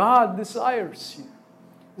 God desires you.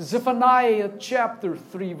 Zephaniah chapter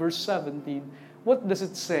 3 verse 17. What does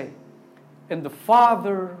it say? And the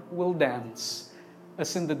Father will dance,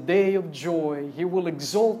 as in the day of joy. He will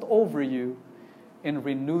exult over you and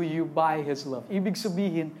renew you by His love. Ibig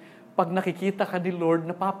sabihin, pag nakikita ka ni Lord,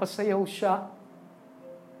 napapasayaw siya.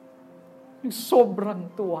 Yung sobrang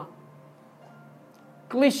tuwa.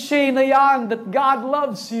 Cliché na yan that God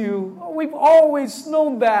loves you. We've always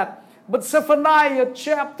known that. But Zephaniah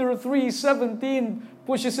chapter 3:17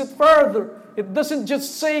 pushes it further. It doesn't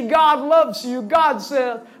just say God loves you. God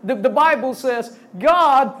says, the Bible says,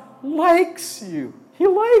 God likes you. He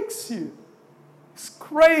likes you. He's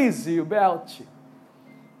crazy about you.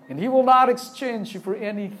 And He will not exchange you for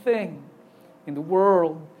anything in the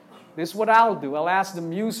world. This is what I'll do. I'll ask the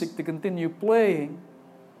music to continue playing.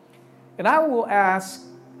 And I will ask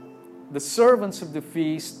the servants of the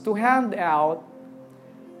feast to hand out,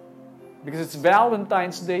 because it's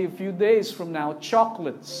Valentine's Day a few days from now,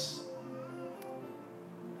 chocolates.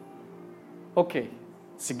 Okay,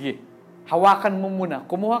 sige. Hawakan mo muna.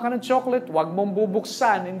 Kumuha ka ng chocolate, huwag mong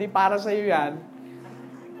bubuksan. Hindi para sa iyo yan.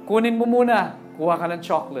 Kunin mo muna. Kuha ka ng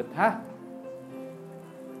chocolate, ha?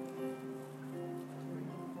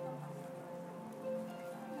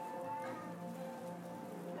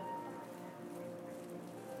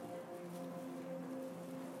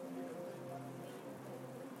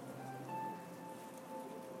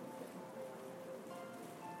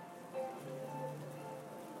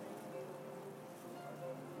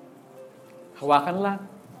 Hawakan lang.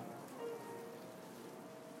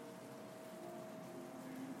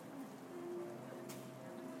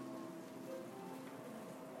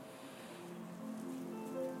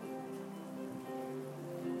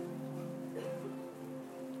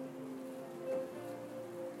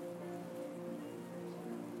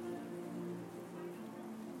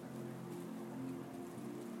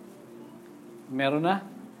 Meron na?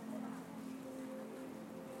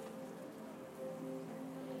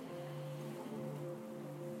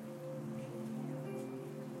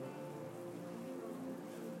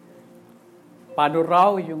 Paano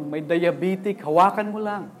raw yung may diabetic, hawakan mo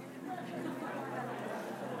lang.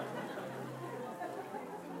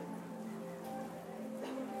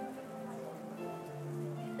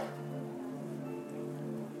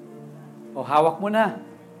 O, hawak mo na.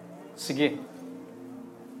 Sige.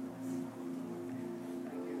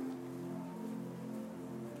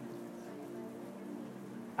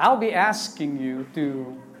 I'll be asking you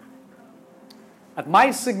to, at my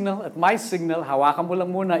signal, hawakan mo lang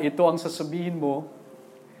muna, ito ang sasabihin mo.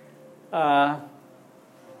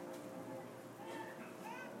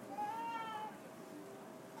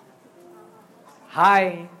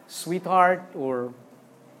 Hi, sweetheart, or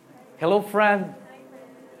hello, friend.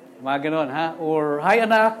 Mga ganon, ha? Or, hi,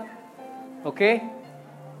 anak. Okay?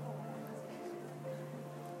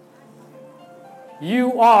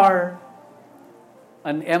 You are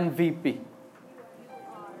an MVP.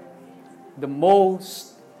 The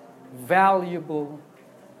most valuable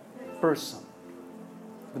person.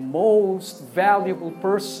 The most valuable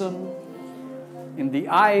person in the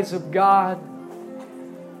eyes of God.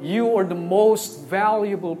 You are the most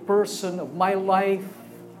valuable person of my life.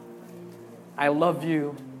 I love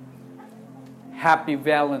you. Happy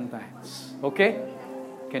Valentine's. Okay?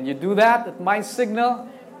 Can you do that at my signal?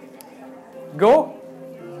 Go?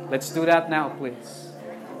 Let's do that now, please.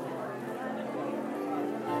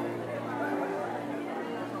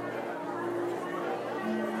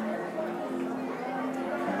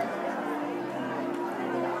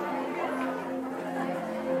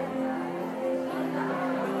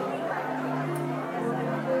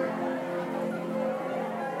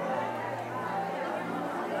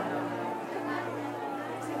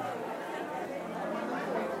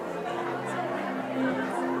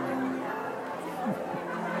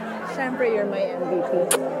 Siyempre, you're my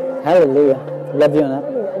MVP. Hallelujah. Love you, anak.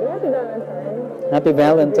 Happy Valentine's. Happy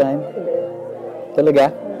Valentine. Talaga?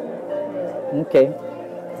 Okay.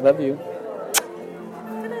 Love you.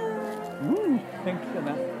 Thank you,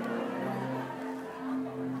 anak.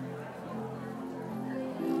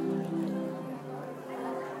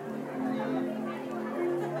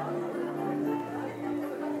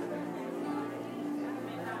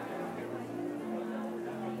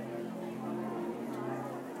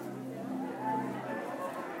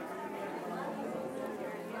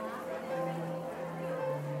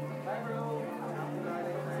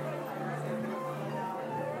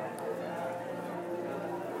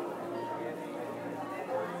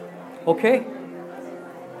 Okay?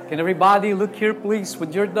 Can everybody look here, please?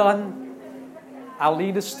 When you're done, I'll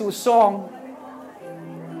lead us to a song.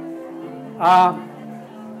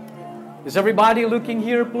 Is everybody looking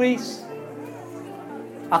here, please?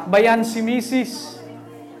 Akbayan si Mrs.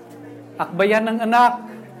 Akbayan ng anak.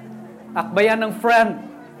 Akbayan ng friend.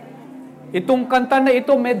 Itong kanta na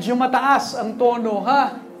ito, medyo mataas ang tono,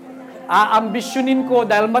 ha? Aambisyonin ko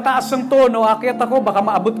dahil mataas ang tono, akyat ako, baka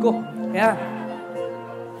maabot ko. Yeah.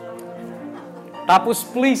 Tapos,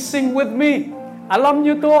 please sing with me. Alam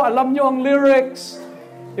nyo to, alam nyo ang lyrics.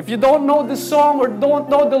 If you don't know the song or don't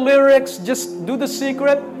know the lyrics, just do the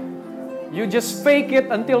secret. You just fake it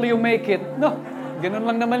until you make it. No, ganun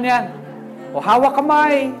lang naman yan. O hawak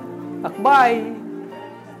kamay, akbay.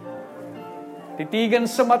 Titigan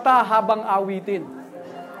sa mata habang awitin.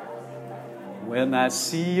 When I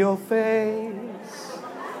see your face,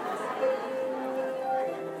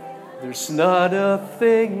 there's not a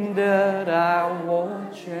thing that I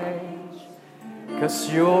won't change. 'Cause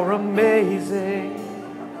you're amazing,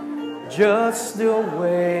 just the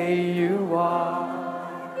way you are.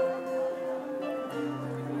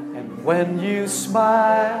 And when you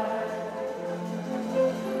smile,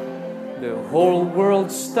 the whole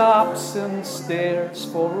world stops and stares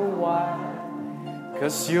for a while.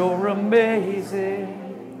 'Cause you're amazing,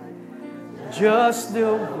 just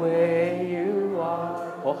the way you are.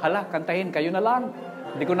 Oh, hala, kantahin, kayo na lang.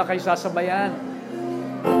 Hindi ko na kayo sasabayan.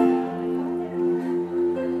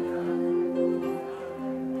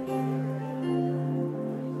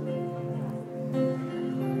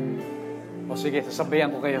 O sige,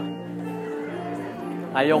 sasabayan ko kayo.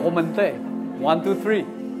 Ayaw kumanta eh. 1, 2, 3.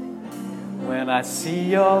 When I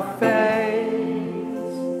see your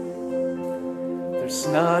face, there's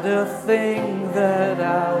not a thing that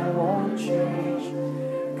I won't change.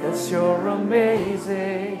 'Cause you're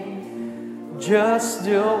amazing, just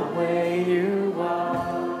the way you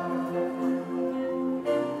are.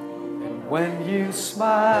 And when you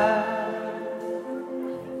smile,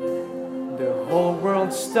 the whole world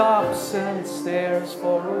stops and stares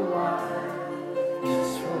for a while.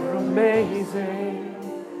 'Cause you're amazing,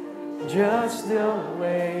 just the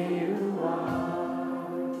way you are.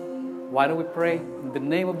 Why don't we pray in the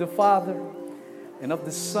name of the Father, and of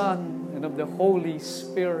the Son, and of the Holy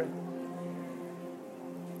Spirit?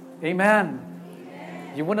 Amen.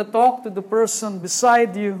 You want to talk to the person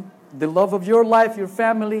beside you, the love of your life, your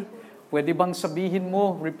family, pwede bang sabihin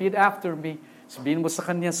mo, repeat after me, sabihin mo sa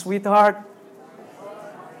kanya, sweetheart,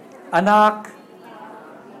 anak,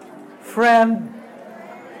 friend,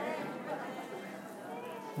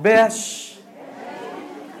 besh,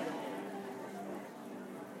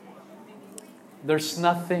 there's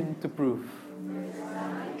nothing to prove.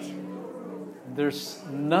 There's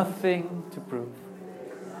nothing to prove.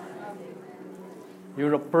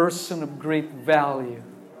 You're a person of great value.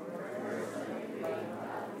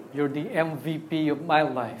 You're the MVP of my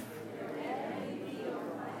life.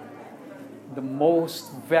 The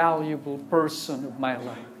most valuable person of my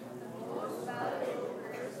life.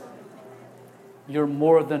 You're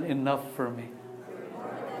more than enough for me.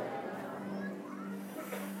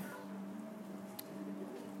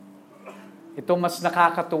 Ito mas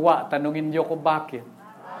nakakatuwa. Tanungin niyo ko bakit.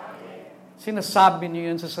 Sinasabi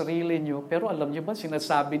niyo yan sa sarili niyo, pero alam niyo ba,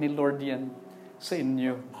 sinasabi ni Lord yan sa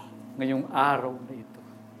inyo ngayong araw na ito.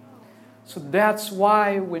 So that's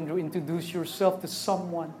why when you introduce yourself to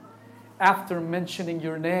someone, after mentioning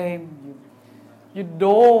your name, you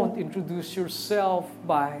don't introduce yourself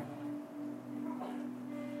by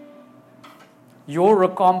your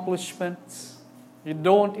accomplishments. You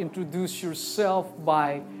don't introduce yourself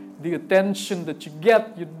by the attention that you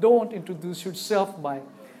get. You don't introduce yourself by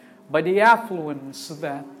the affluence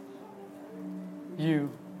that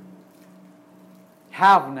you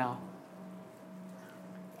have now.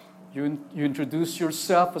 You introduce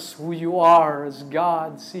yourself as who you are, as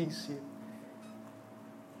God sees you.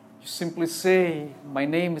 You simply say, my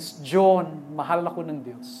name is John, mahal ako ng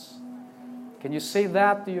Diyos. Can you say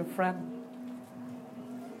that to your friend?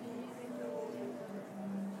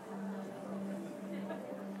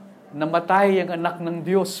 Namatay ang anak ng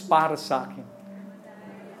Diyos para sa akin.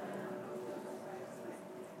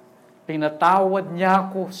 Pinatawad niya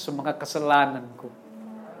ako sa mga kasalanan ko.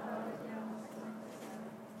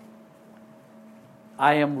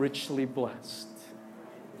 I am richly blessed.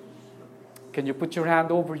 Can you put your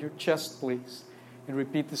hand over your chest, please, and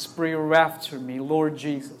repeat this prayer after me? Lord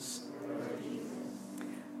Jesus,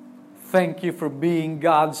 thank you for being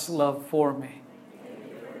God's love for me.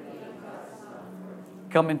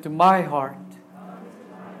 Come into my heart.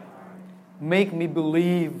 Make me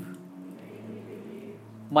believe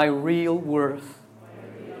my real worth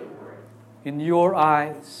in your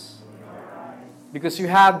eyes, because you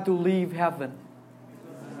had to leave heaven.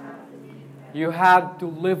 You had to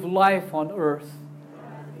live life on earth.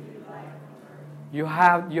 You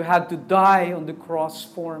had to die on the cross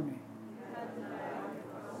for me.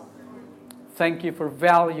 Thank you for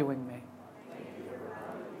valuing me.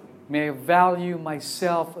 May I value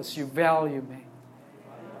myself as you value me.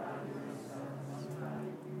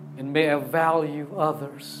 And may I value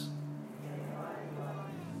others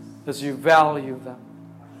as you value them.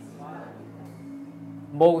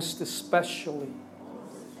 Most especially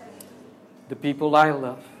the people I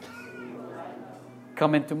love.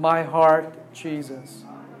 Come into my heart, Jesus.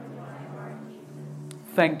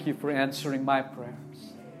 Thank you for answering my prayers.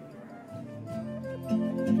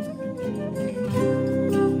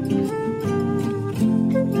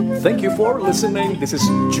 Thank you for listening. This is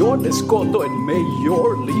John Escoto, and may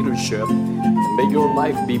your leadership and may your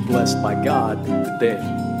life be blessed by God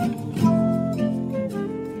today.